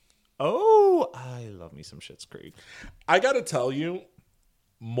Creek. Oh, I love me some Schitt's Creek. I got to tell you,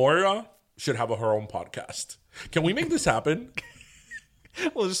 Moira should have her own podcast. Can we make this happen?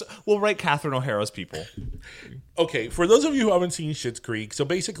 We'll write Catherine O'Hara's people. Okay, for those of you who haven't seen Schitt's Creek, so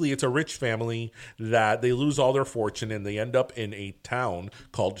basically it's a rich family that they lose all their fortune and they end up in a town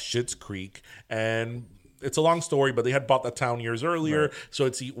called Schitt's Creek. And it's a long story, but they had bought that town years earlier, right. So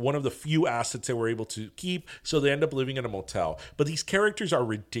it's one of the few assets they were able to keep. So they end up living in a motel. But these characters are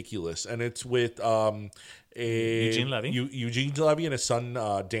ridiculous, and it's with Eugene Levy and his son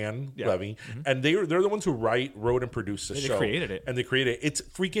Dan Levy, and they're the ones who wrote and produced the show. They created it. It's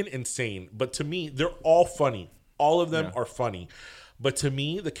freaking insane. But to me, they're all funny. All of them are funny. But to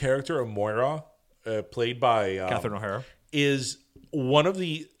me, the character of Moira, played by Catherine O'Hara, is one of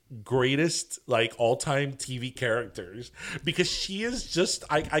the greatest all-time TV characters, because she is just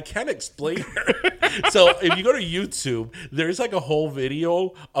I can't explain her. So if you go to YouTube, there's a whole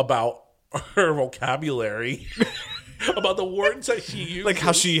video about her vocabulary. About the words that she uses,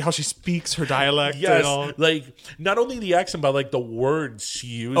 how she speaks, her dialect. Yes, and all. Not only the accent, but the words she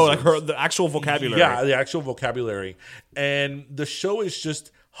uses. Oh, the actual vocabulary. Yeah, the actual vocabulary. And the show is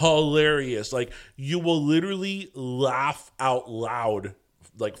just hilarious. You will literally laugh out loud.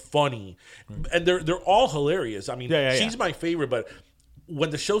 Funny, and they're all hilarious. I mean, she's my favorite. But when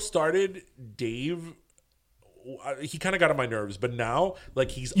the show started, Dave, he kind of got on my nerves. But now,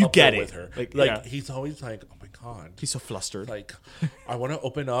 he's up there with her. He's always oh my god, he's so flustered. I want to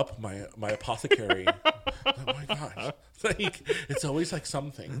open up my apothecary. Oh my god, it's always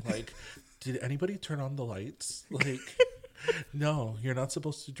something. Did anybody turn on the lights? No, you're not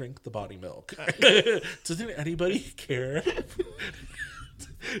supposed to drink the body milk. Doesn't anybody care?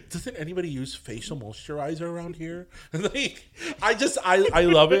 Doesn't anybody use facial moisturizer around here? I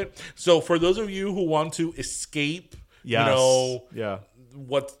love it. So for those of you who want to escape,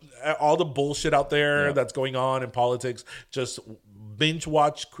 what all the bullshit out there that's going on in politics, just binge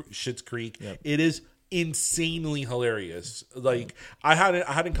watch Schitt's Creek. Yep. It is insanely hilarious. I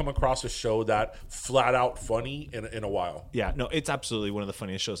hadn't come across a show that flat out funny in a while. Yeah, no, it's absolutely one of the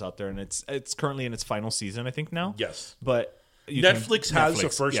funniest shows out there, and it's currently in its final season, I think now. Yes, but. Netflix has the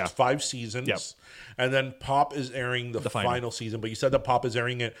first 5 seasons, and then Pop is airing the final season. But you said that Pop is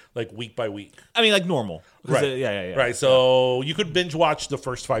airing it week by week. I mean, normal, right? Right. So you could binge watch the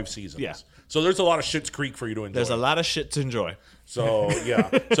first 5 seasons. Yeah. So there's a lot of Schitt's Creek for you to enjoy. There's a lot of shit to enjoy. So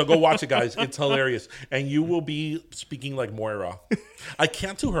so go watch it, guys. It's hilarious, and you will be speaking like Moira. I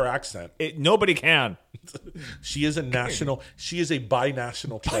can't do her accent. Nobody can. She is a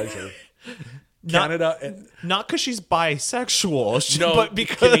binational treasure. Canada, not because she's bisexual, but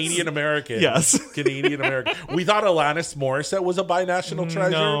because Canadian American. Yes, Canadian American. We thought Alanis Morissette was a binational treasure.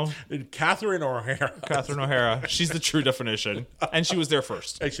 No, Catherine O'Hara. She's the true definition, and she was there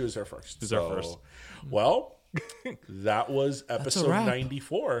first. Well, that was episode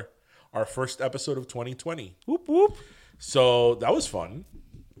 94, our first episode of 2020. Whoop whoop. So that was fun.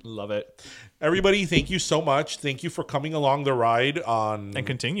 Love it. Everybody, thank you so much. Thank you for coming along the ride and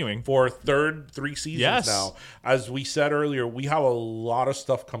continuing for 3 seasons now. As we said earlier, we have a lot of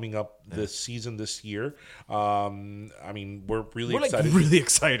stuff coming up this year. I mean, we're really excited. Really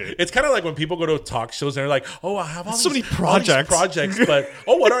excited. It's kind of like when people go to talk shows and they're like, "Oh, I have so many projects, but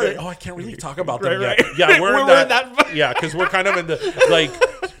what are they? Oh, I can't really talk about them yet." Right. Yeah, we're in that. Yeah, because we're kind of in the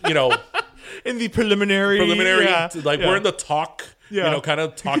in the preliminary. Yeah. We're in the talk. kind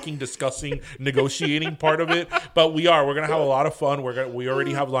of talking, discussing, negotiating part of it. But we're going to have a lot of fun. We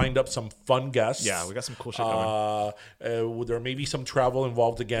already have lined up some fun guests. Yeah, we got some cool shit coming. There may be some travel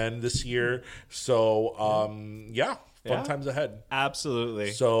involved again this year. So, fun times ahead.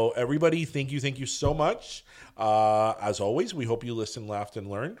 Absolutely. So everybody, thank you so much. As always, we hope you listened, laughed, and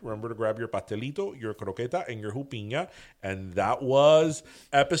learned. Remember to grab your pastelito, your croqueta, and your jupiña. And that was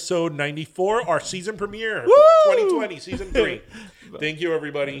episode 94, our season premiere. Woo! 2020, season 3. Thank you,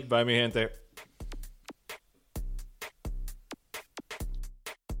 everybody. Bye, mi gente.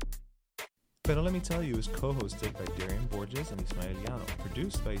 Pero Let Me Tell You is co-hosted by Darian Borges and Ismaeliano,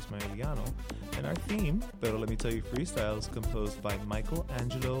 produced by Ismaeliano, and our theme, Pero Let Me Tell You Freestyle, is composed by Michael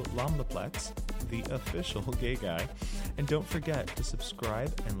Angelo Lomlaplex, the official gay guy. And don't forget to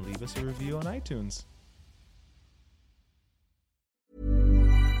subscribe and leave us a review on iTunes.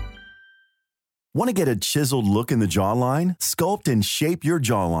 Want to get a chiseled look in the jawline? Sculpt and shape your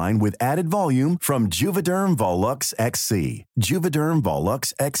jawline with added volume from Juvederm Volux XC. Juvederm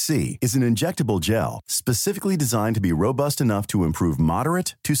Volux XC is an injectable gel specifically designed to be robust enough to improve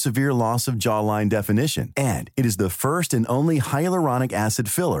moderate to severe loss of jawline definition. And it is the first and only hyaluronic acid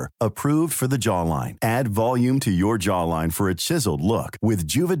filler approved for the jawline. Add volume to your jawline for a chiseled look with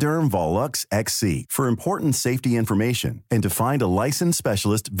Juvederm Volux XC. For important safety information and to find a licensed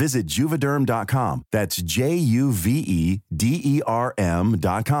specialist, visit Juvederm.com. That's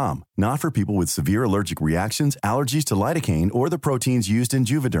Juvederm.com. Not for people with severe allergic reactions, allergies to lidocaine, or the proteins used in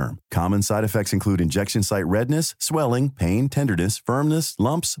Juvederm. Common side effects include injection site redness, swelling, pain, tenderness, firmness,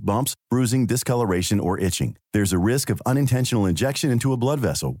 lumps, bumps, bruising, discoloration, or itching. There's a risk of unintentional injection into a blood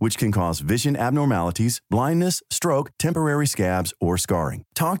vessel, which can cause vision abnormalities, blindness, stroke, temporary scabs, or scarring.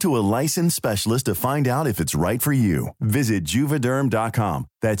 Talk to a licensed specialist to find out if it's right for you. Visit Juvederm.com.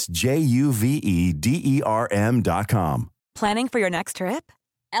 That's Juvederm.com. Planning for your next trip?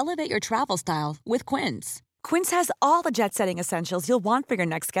 Elevate your travel style with Quince. Quince has all the jet-setting essentials you'll want for your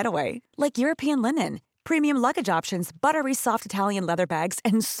next getaway, like European linen, premium luggage options, buttery soft Italian leather bags,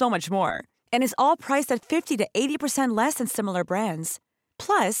 and so much more. And is all priced at 50 to 80% less than similar brands.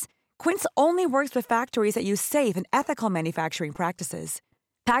 Plus, Quince only works with factories that use safe and ethical manufacturing practices.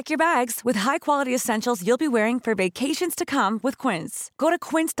 Pack your bags with high-quality essentials you'll be wearing for vacations to come with Quince. Go to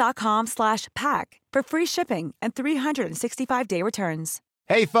quince.com/pack for free shipping and 365-day returns.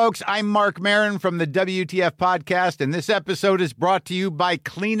 Hey, folks, I'm Mark Maron from the WTF Podcast, and this episode is brought to you by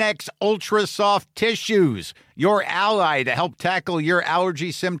Kleenex Ultra Soft Tissues, your ally to help tackle your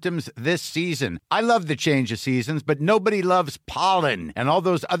allergy symptoms this season. I love the change of seasons, but nobody loves pollen and all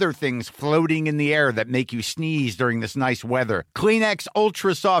those other things floating in the air that make you sneeze during this nice weather. Kleenex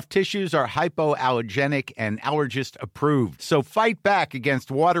Ultra Soft Tissues are hypoallergenic and allergist approved, so fight back against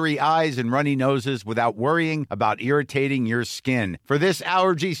watery eyes and runny noses without worrying about irritating your skin. For this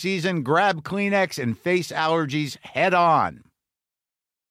allergy season, grab Kleenex and face allergies head on.